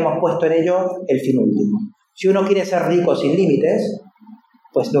 implica que hemos puesto en ello el fin último. Si uno quiere ser rico sin límites,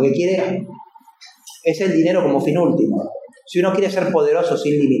 pues lo que quiere es el dinero como fin último. Si uno quiere ser poderoso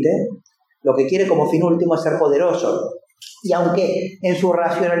sin límite, lo que quiere como fin último es ser poderoso. Y aunque en su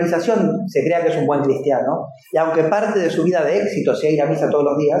racionalización se crea que es un buen cristiano, y aunque parte de su vida de éxito sea ir a misa todos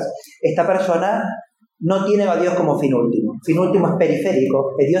los días, esta persona no tiene a Dios como fin último. Fin último es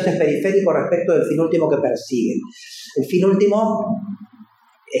periférico. El Dios es periférico respecto del fin último que persigue. El fin último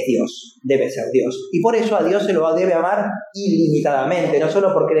es Dios, debe ser Dios. Y por eso a Dios se lo debe amar ilimitadamente, no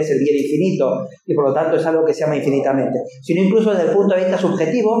solo porque Él es el bien infinito, y por lo tanto es algo que se ama infinitamente, sino incluso desde el punto de vista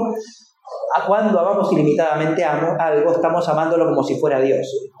subjetivo, cuando amamos ilimitadamente algo, estamos amándolo como si fuera Dios.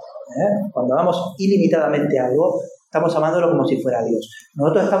 Cuando amamos ilimitadamente algo, estamos amándolo como si fuera Dios.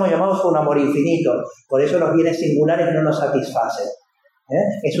 Nosotros estamos llamados por un amor infinito, por eso los bienes singulares no nos satisfacen.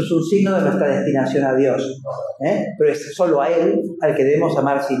 Eso es un signo de nuestra destinación a Dios. Pero es solo a Él al que debemos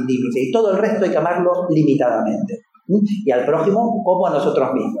amar sin límite, y todo el resto hay que amarlo limitadamente. Y al prójimo como a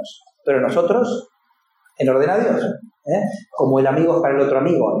nosotros mismos. Pero nosotros, en orden a Dios. Como el amigo es para el otro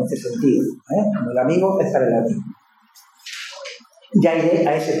amigo, en este sentido. Como el amigo es para el amigo. Ya iré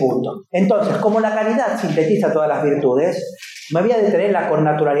a ese punto. Entonces, como la caridad sintetiza todas las virtudes, me voy a detener en la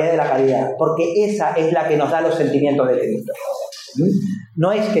connaturalidad de la caridad, porque esa es la que nos da los sentimientos de Cristo.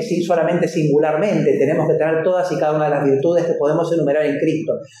 No es que sí, solamente singularmente tenemos que tener todas y cada una de las virtudes que podemos enumerar en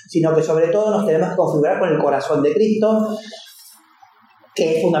Cristo, sino que sobre todo nos tenemos que configurar con el corazón de Cristo,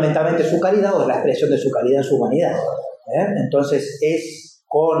 que es fundamentalmente su caridad, o la expresión de su caridad en su humanidad. Entonces es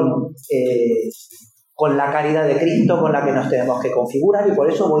con la caridad de Cristo con la que nos tenemos que configurar, y por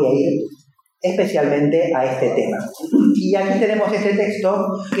eso voy a ir especialmente a este tema. Y aquí tenemos este texto,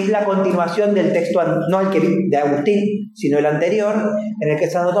 que es la continuación del texto, no el que de Agustín, sino el anterior, en el que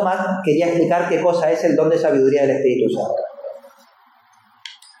Santo Tomás quería explicar qué cosa es el don de sabiduría del Espíritu Santo.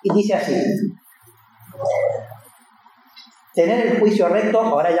 Y dice así: tener el juicio recto,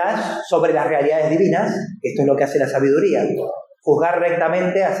 ahora ya sobre las realidades divinas, esto es lo que hace la sabiduría, juzgar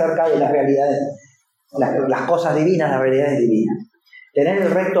rectamente acerca de las realidades las cosas divinas, las realidades divinas. Tener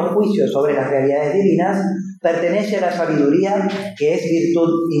el recto juicio sobre las realidades divinas pertenece a la sabiduría, que es virtud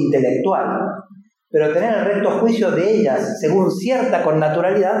intelectual. Pero tener el recto juicio de ellas según cierta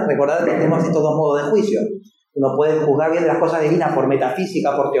connaturalidad, recordad que tenemos estos dos modos de juicio. Uno puede juzgar bien las cosas divinas por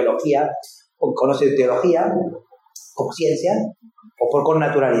metafísica, por teología, o conoce teología como ciencia, o por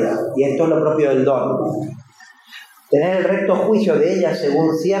connaturalidad. Y esto es lo propio del don. Tener el recto juicio de ellas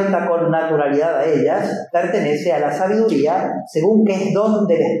según cierta connaturalidad a ellas pertenece a la sabiduría según que es don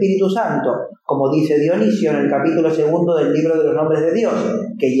del Espíritu Santo, como dice Dionisio en el capítulo 2 del libro de los nombres de Dios,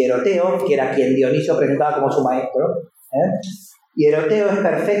 que Hieroteo, que era quien Dionisio presentaba como su maestro, Hieroteo es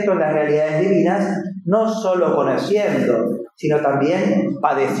perfecto en las realidades divinas, no solo conociendo, sino también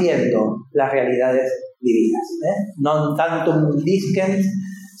padeciendo las realidades divinas. Non tantum discens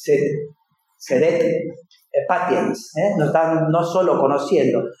sedet patiens, no solo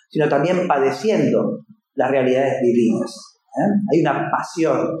conociendo, sino también padeciendo las realidades divinas. Hay una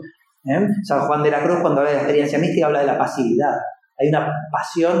pasión. San Juan de la Cruz, cuando habla de la experiencia mística, habla de la pasividad. Hay una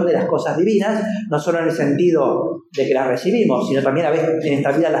pasión de las cosas divinas, no solo en el sentido de que las recibimos, sino también a veces en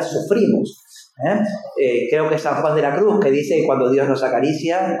esta vida las sufrimos. Creo que es San Juan de la Cruz que dice que cuando Dios nos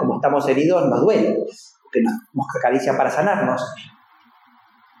acaricia, como estamos heridos, nos duele, que nos acaricia para sanarnos.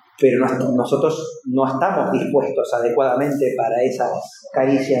 Pero nosotros no estamos dispuestos adecuadamente para esa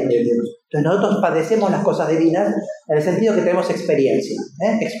caricia de Dios. Entonces nosotros padecemos las cosas divinas en el sentido que tenemos experiencia.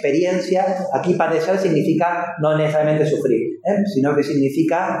 Experiencia, aquí padecer significa no necesariamente sufrir, sino que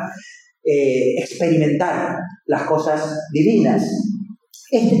significa experimentar las cosas divinas.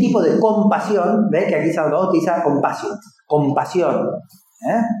 Este tipo de compasión, ¿ves? Que aquí se utiliza compasión. Compasión.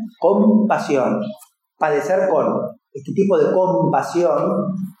 Compasión. Padecer con este tipo de compasión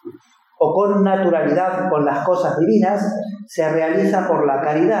o con naturalidad con las cosas divinas se realiza por la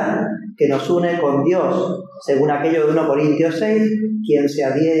caridad que nos une con Dios, según aquello de 1 Corintios 6, quien se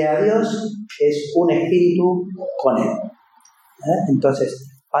adhiere a Dios es un espíritu con Él. Entonces,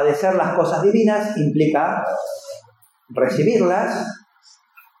 padecer las cosas divinas implica recibirlas,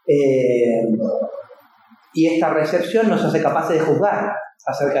 y esta recepción nos hace capaces de juzgar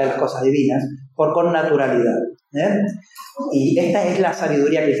acerca de las cosas divinas por connaturalidad. Y esta es la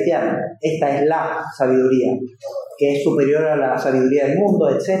sabiduría cristiana, esta es la sabiduría, que es superior a la sabiduría del mundo,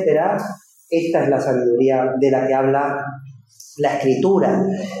 etc. Esta es la sabiduría de la que habla la Escritura.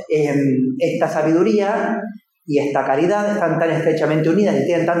 Esta sabiduría y esta caridad están tan estrechamente unidas y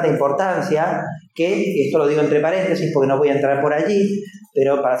tienen tanta importancia que, esto lo digo entre paréntesis porque no voy a entrar por allí,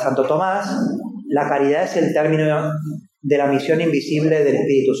 pero para Santo Tomás, la caridad es el término de la misión invisible del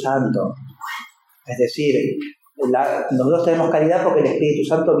Espíritu Santo. Es decir, nosotros tenemos caridad porque el Espíritu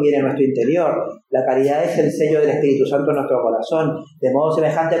Santo viene en nuestro interior. La caridad es el sello del Espíritu Santo en nuestro corazón. De modo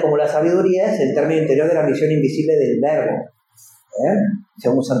semejante como la sabiduría es el término interior de la misión invisible del Verbo,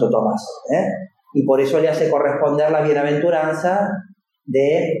 según Santo Tomás. Y por eso le hace corresponder la bienaventuranza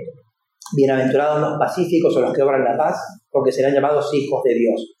de bienaventurados los pacíficos o los que obran la paz, porque serán llamados hijos de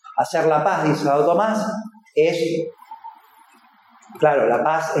Dios. Hacer la paz, dice Santo Tomás, es... Claro, la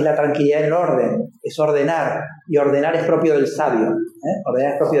paz es la tranquilidad en el orden, es ordenar, y ordenar es propio del sabio,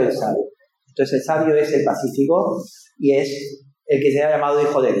 ordenar es propio del sabio. Entonces el sabio es el pacífico y es el que se ha llamado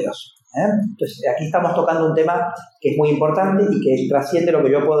hijo de Dios. Entonces aquí estamos tocando un tema que es muy importante y que trasciende lo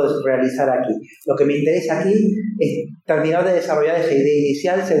que yo puedo realizar aquí. Lo que me interesa aquí es terminar de desarrollar esa idea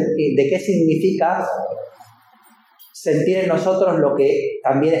inicial de qué significa sentir en nosotros lo que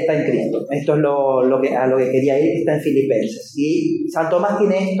también está en Cristo. Esto es a lo que quería ir, está en Filipenses. Y San Tomás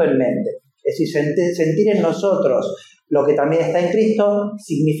tiene esto en mente. Es decir, sentir en nosotros lo que también está en Cristo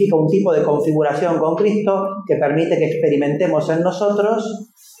significa un tipo de configuración con Cristo que permite que experimentemos en nosotros,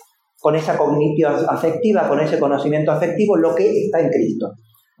 con esa cognición afectiva, con ese conocimiento afectivo, lo que está en Cristo.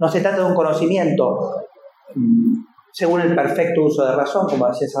 No se trata de un conocimiento según el perfecto uso de razón, como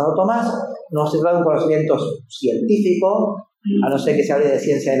decía Santo Tomás, no se trata de un conocimiento científico, a no ser que se hable de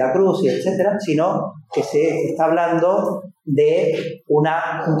ciencia de la cruz y etcétera, sino que se está hablando de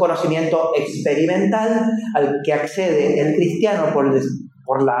un conocimiento experimental al que accede el cristiano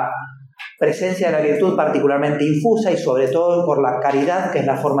por la presencia de la virtud particularmente infusa y sobre todo por la caridad, que es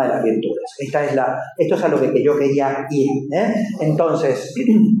la forma de las virtudes. Esto es a lo que yo quería ir. Entonces,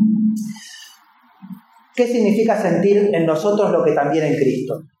 ¿qué significa sentir en nosotros lo que también en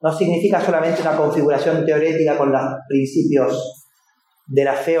Cristo? No significa solamente una configuración teorética con los principios de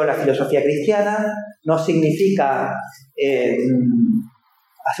la fe o la filosofía cristiana, no significa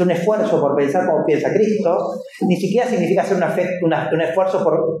hacer un esfuerzo por pensar como piensa Cristo, ni siquiera significa hacer un esfuerzo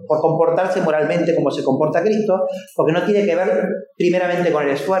por comportarse moralmente como se comporta Cristo, porque no tiene que ver primeramente con el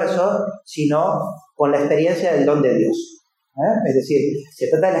esfuerzo, sino con la experiencia del don de Dios. Es decir, se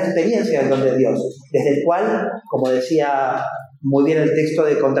trata de la experiencia del don de Dios, desde el cual, como decía muy bien el texto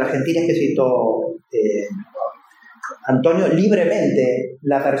de Contra Gentiles que citó Antonio, libremente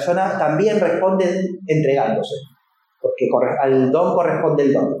la persona también responde entregándose, porque al don corresponde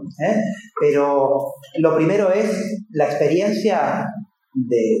el don. Pero lo primero es la experiencia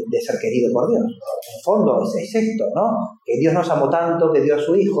de ser querido por Dios. En el fondo es esto, ¿no? Que Dios nos amó tanto, que dio a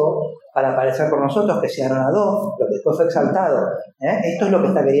su Hijo para aparecer por nosotros, que se anonadó, lo que después fue exaltado. Esto es lo que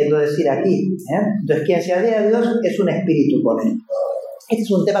está queriendo decir aquí. Entonces, quien se adhiere a Dios es un espíritu con él. Este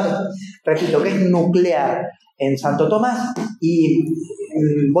es un tema que, repito, que es nuclear en Santo Tomás, y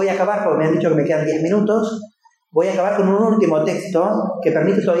voy a acabar, porque me han dicho que me quedan 10 minutos, voy a acabar con un último texto que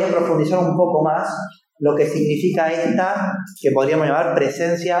permite todavía profundizar un poco más lo que significa esta, que podríamos llamar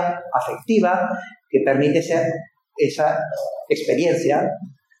presencia afectiva, que permite esa experiencia,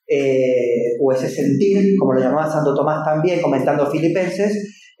 o ese sentir, como lo llamaba Santo Tomás también, comentando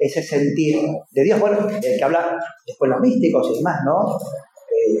Filipenses, ese sentir de Dios, bueno, del que habla después los místicos y demás, ¿no?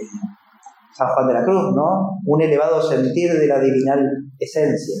 San Juan de la Cruz, ¿no? Un elevado sentir de la divinal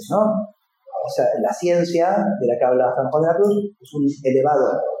esencia, ¿no? O sea, la ciencia de la que habla San Juan de la Cruz es un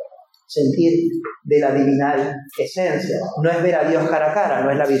elevado sentir de la divinal esencia. No es ver a Dios cara a cara,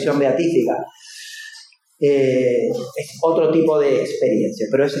 no es la visión beatífica. Es otro tipo de experiencia,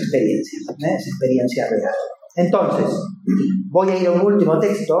 pero es experiencia real. Entonces, voy a ir a un último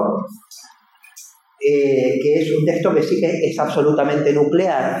texto, que es un texto que sí que es absolutamente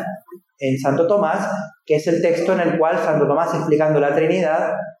nuclear en Santo Tomás, que es el texto en el cual Santo Tomás, explicando la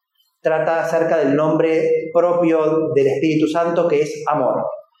Trinidad, trata acerca del nombre propio del Espíritu Santo, que es amor.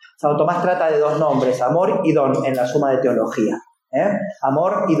 Santo Tomás trata de dos nombres, amor y don, en la Suma de Teología.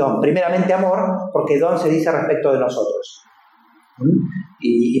 Amor y don. Primeramente amor, porque don se dice respecto de nosotros.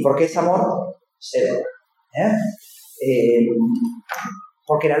 ¿Y por qué es amor? Cero.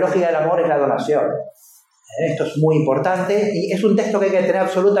 Porque la lógica del amor es la donación. Esto es muy importante y es un texto que hay que tener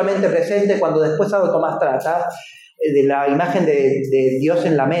absolutamente presente cuando después Santo Tomás trata de la imagen de Dios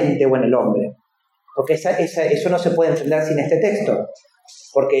en la mente o en el hombre. Porque eso no se puede entender sin este texto.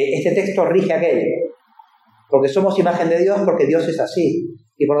 Porque este texto rige aquello. Porque somos imagen de Dios, porque Dios es así.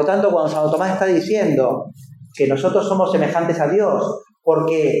 Y por lo tanto, cuando Santo Tomás está diciendo que nosotros somos semejantes a Dios,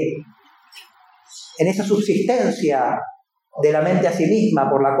 porque en esa subsistencia de la mente a sí misma,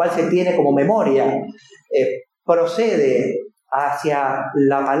 por la cual se tiene como memoria, procede hacia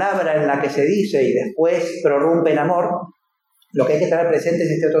la palabra en la que se dice y después prorrumpe en amor, lo que hay que tener presente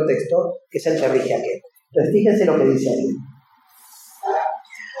es este otro texto, que es el que rige aquel. Entonces, fíjense lo que dice aquí.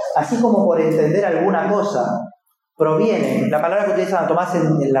 Así como por entender alguna cosa proviene, la palabra que utiliza Santo Tomás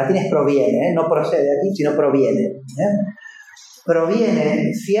en latín es proviene, no procede aquí, sino proviene.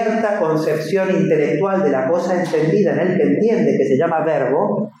 Proviene cierta concepción intelectual de la cosa entendida en el que entiende, que se llama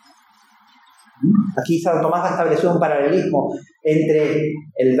verbo. Aquí Santo Tomás va a establecer un paralelismo entre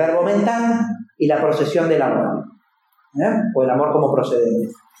el verbo mental y la procesión del amor, o el amor como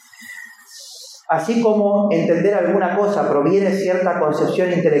procedente. Así como entender alguna cosa proviene cierta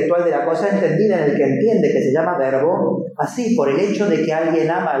concepción intelectual de la cosa entendida en el que entiende, que se llama verbo, así por el hecho de que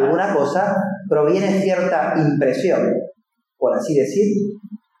alguien ama alguna cosa, proviene cierta impresión, por así decir,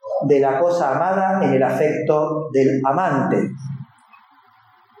 de la cosa amada en el afecto del amante,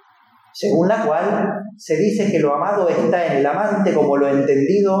 según la cual se dice que lo amado está en el amante como lo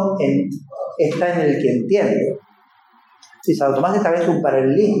entendido está en el que entiende. Si Santo Tomás establece un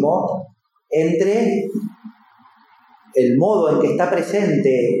paralelismo entre el modo en que está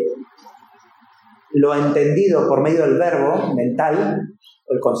presente lo entendido por medio del verbo mental,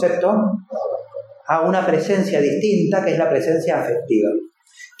 o el concepto, a una presencia distinta, que es la presencia afectiva.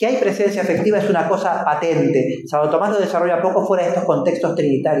 Que hay presencia afectiva es una cosa patente. Santo Tomás lo desarrolla poco fuera de estos contextos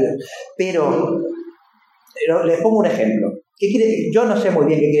trinitarios. Pero les pongo un ejemplo. Yo no sé muy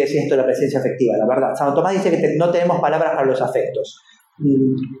bien qué quiere decir esto de la presencia afectiva, la verdad. Santo Tomás dice que no tenemos palabras para los afectos.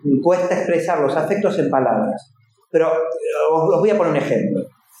 Cuesta expresar los afectos en palabras. Pero os voy a poner un ejemplo.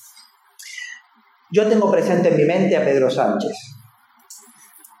 Yo tengo presente en mi mente a Pedro Sánchez,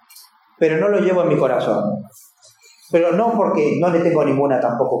 pero no lo llevo en mi corazón. Pero no porque no le tengo ninguna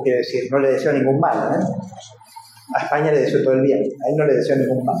tampoco, quiero decir, no le deseo ningún mal, A España le deseo todo el bien, a él no le deseo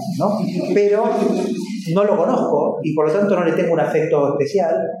ningún mal, ¿no? Pero no lo conozco y por lo tanto no le tengo un afecto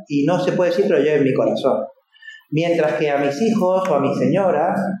especial y no se puede decir que lo llevo en mi corazón. Mientras que a mis hijos o a mi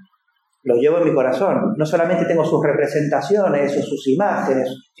señora lo llevo en mi corazón. No solamente tengo sus representaciones o sus imágenes,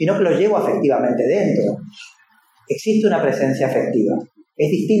 sino que lo llevo afectivamente dentro. Existe una presencia afectiva. Es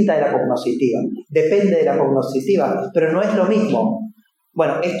distinta de la cognoscitiva. Depende de la cognoscitiva, pero no es lo mismo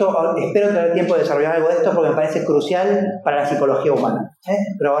Bueno, esto espero tener tiempo de desarrollar algo de esto porque me parece crucial para la psicología humana,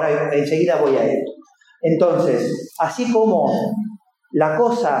 pero ahora enseguida voy a esto. Entonces, así como la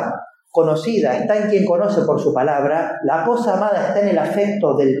cosa conocida está en quien conoce por su palabra, la cosa amada está en el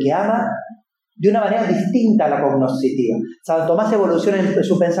afecto del que ama de una manera distinta a la cognoscitiva. Santo Tomás evoluciona en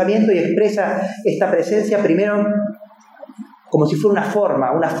su pensamiento y expresa esta presencia primero como si fuera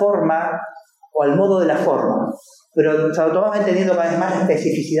una forma o al modo de la forma. Pero Santo Tomás va entendiendo cada vez más la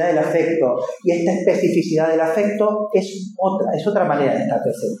especificidad del afecto, y esta especificidad del afecto es otra manera de estar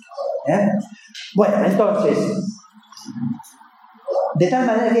presente. Bueno, entonces, de tal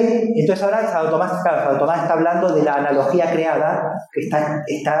manera que, entonces ahora Santo Tomás está hablando de la analogía creada que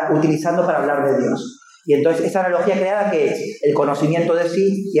está utilizando para hablar de Dios. Y entonces, esa analogía creada, ¿qué es? El conocimiento de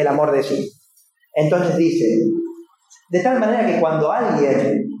sí y el amor de sí. Entonces dice, de tal manera que cuando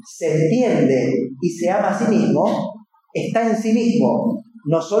alguien se entiende y se ama a sí mismo, está en sí mismo,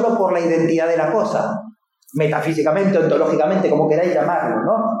 no solo por la identidad de la cosa, metafísicamente, ontológicamente, como queráis llamarlo,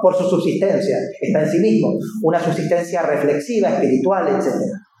 ¿no? Por su subsistencia, está en sí mismo, una subsistencia reflexiva, espiritual, etc.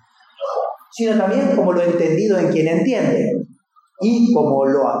 Sino también como lo entendido en quien entiende, y como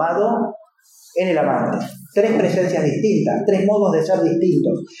lo amado en el amante. Tres presencias distintas, tres modos de ser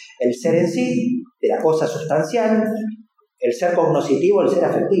distintos. El ser en sí, de la cosa sustancial, el ser cognoscitivo, el ser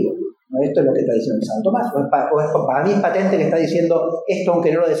afectivo. Esto es lo que está diciendo Santo Tomás. Para mí es patente que está diciendo esto,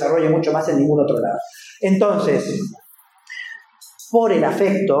 aunque no lo desarrolle mucho más en ningún otro lado. Entonces, por el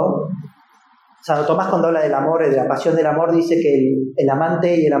afecto, Santo Tomás, cuando habla del amor y de la pasión del amor, dice que el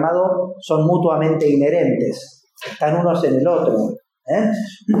amante y el amado son mutuamente inherentes, están unos en el otro.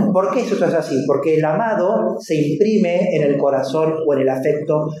 ¿Por qué eso es así? Porque el amado se imprime en el corazón o en el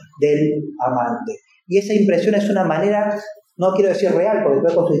afecto del amante. Y esa impresión es una manera, no quiero decir real, porque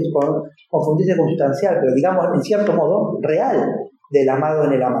puede confundirse con sustancial, pero digamos, en cierto modo, real del amado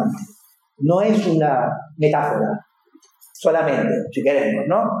en el amante. No es una metáfora solamente, si queremos,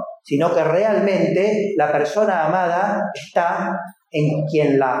 ¿no? Sino que realmente la persona amada está en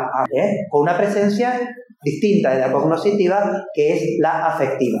quien la ama, con una presencia distinta de la cognoscitiva, que es la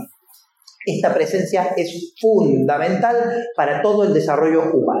afectiva. Esta presencia es fundamental para todo el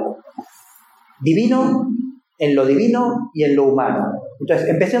desarrollo humano. Divino, en lo divino y en lo humano. Entonces,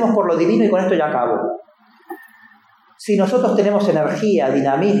 empecemos por lo divino y con esto ya acabo. Si nosotros tenemos energía,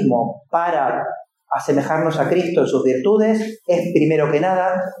 dinamismo para asemejarnos a Cristo en sus virtudes, es primero que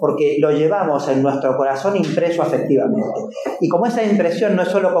nada porque lo llevamos en nuestro corazón impreso afectivamente. Y como esa impresión no es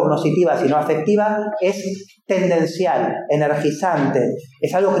solo cognoscitiva, sino afectiva, es tendencial, energizante,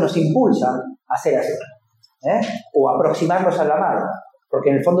 es algo que nos impulsa a hacer así, o aproximarnos al amado. Porque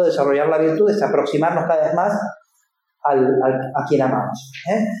en el fondo desarrollar la virtud es aproximarnos cada vez más a quien amamos.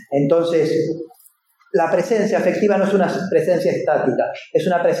 Entonces, la presencia afectiva no es una presencia estática, es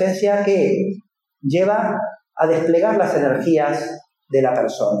una presencia que lleva a desplegar las energías de la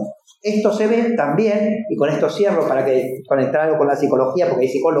persona. Esto se ve también, y con esto cierro para que conectar algo con la psicología, porque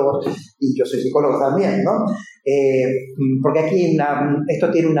hay psicólogos, y yo soy psicólogo también, ¿no? Porque aquí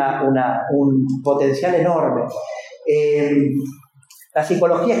esto tiene un potencial enorme. La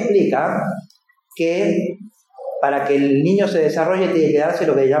psicología explica que para que el niño se desarrolle tiene que darse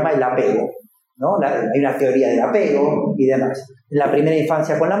lo que llama el apego, ¿no? Hay una teoría del apego y demás. En la primera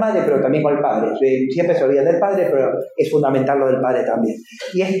infancia con la madre, pero también con el padre. Siempre se olvida del padre, pero es fundamental lo del padre también.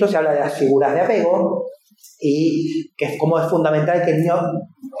 Y esto se habla de las figuras de apego y que es como es fundamental que el niño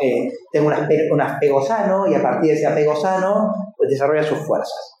tenga un apego sano y a partir de ese apego sano pues desarrolla sus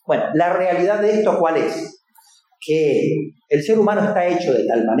fuerzas. Bueno, la realidad de esto ¿cuál es? Que el ser humano está hecho de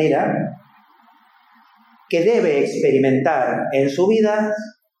tal manera que debe experimentar en su vida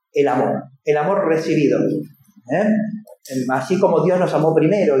el amor recibido. Así como Dios nos amó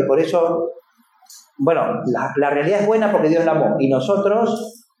primero, y por eso, bueno, la realidad es buena porque Dios la amó, y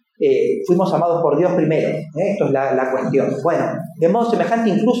nosotros fuimos amados por Dios primero. Esto es la cuestión. Bueno, de modo semejante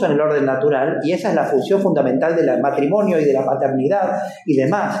incluso en el orden natural, y esa es la función fundamental del matrimonio y de la paternidad y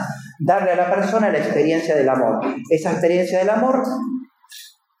demás, darle a la persona la experiencia del amor. Esa experiencia del amor,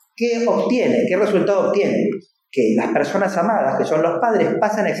 ¿qué obtiene? ¿Qué resultado obtiene? Que las personas amadas, que son los padres,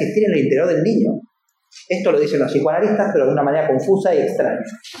 pasan a existir en el interior del niño. Esto lo dicen los psicoanalistas, pero de una manera confusa y extraña,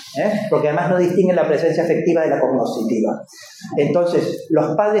 porque además no distinguen la presencia afectiva de la cognoscitiva. Entonces,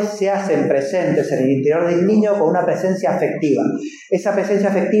 los padres se hacen presentes en el interior del niño con una presencia afectiva. Esa presencia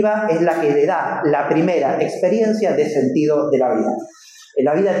afectiva es la que le da la primera experiencia de sentido de la vida.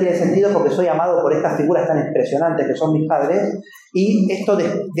 La vida tiene sentido porque soy amado por estas figuras tan impresionantes que son mis padres, y esto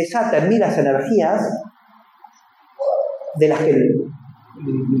desata en mí las energías de las que,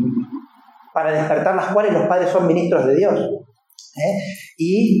 para despertar las cuales los padres son ministros de Dios.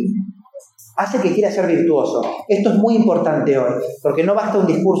 Y hace que quiera ser virtuoso. Esto es muy importante hoy, porque no basta un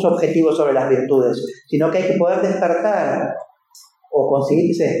discurso objetivo sobre las virtudes, sino que hay que poder despertar o conseguir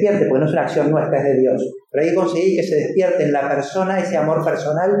que se despierte, porque no es una acción nuestra, es de Dios. Pero hay que conseguir que se despierte en la persona ese amor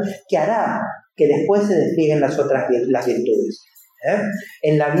personal que hará que después se desplieguen las virtudes.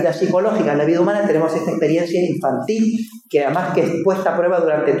 En la vida psicológica, en la vida humana, tenemos esta experiencia infantil que además que es puesta a prueba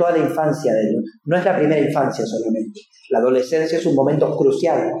durante toda la infancia de ellos. No es la primera infancia solamente. La adolescencia es un momento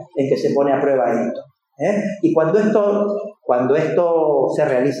crucial en que se pone a prueba esto. Y cuando esto se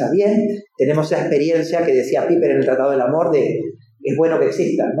realiza bien, tenemos esa experiencia que decía Piper en el Tratado del Amor de es bueno que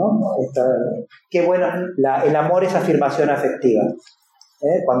exista, ¿no? Qué bueno, el amor es afirmación afectiva.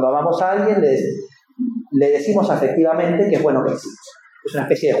 Cuando amamos a alguien, le decimos afectivamente que es bueno que exista. Es una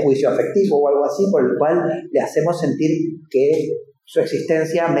especie de juicio afectivo o algo así por el cual le hacemos sentir que su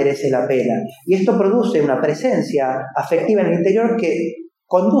existencia merece la pena. Y esto produce una presencia afectiva en el interior que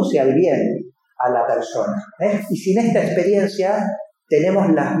conduce al bien a la persona. Y sin esta experiencia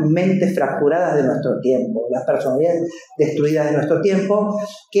tenemos las mentes fracturadas de nuestro tiempo, las personalidades destruidas de nuestro tiempo,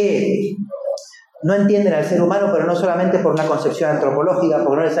 que no entienden al ser humano, pero no solamente por una concepción antropológica,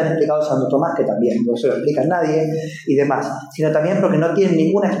 porque no les han explicado Santo Tomás, que también no se lo explica nadie, y demás, sino también porque no tienen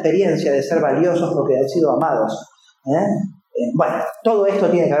ninguna experiencia de ser valiosos porque han sido amados. Bueno, todo esto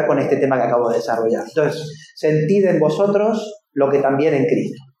tiene que ver con este tema que acabo de desarrollar. Entonces, sentid en vosotros lo que también en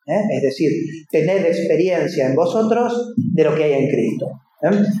Cristo. Es decir, tened experiencia en vosotros de lo que hay en Cristo.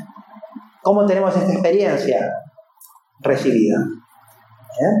 ¿Cómo tenemos esta experiencia? Recibida.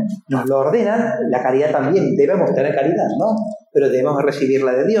 Nos lo ordenan, la caridad también, debemos tener caridad, ¿no? Pero debemos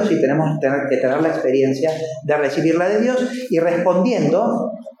recibirla de Dios y tenemos que tener la experiencia de recibirla de Dios y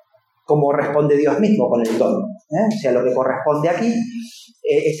respondiendo como responde Dios mismo con el don. O sea, lo que corresponde aquí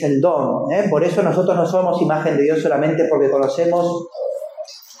es el don. Por eso nosotros no somos imagen de Dios solamente porque conocemos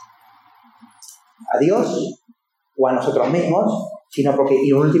a Dios o a nosotros mismos, sino porque, y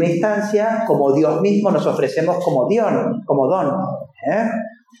en última instancia, como Dios mismo nos ofrecemos como don.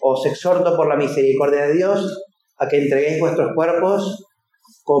 Os exhorto por la misericordia de Dios a que entreguéis vuestros cuerpos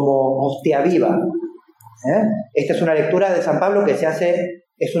como hostia viva. Esta es una lectura de San Pablo que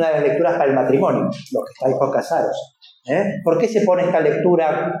es una de las lecturas para el matrimonio, los que estáis por casaros. ¿Por qué se pone esta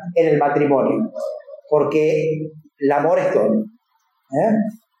lectura en el matrimonio? Porque el amor es don.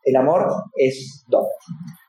 El amor es don.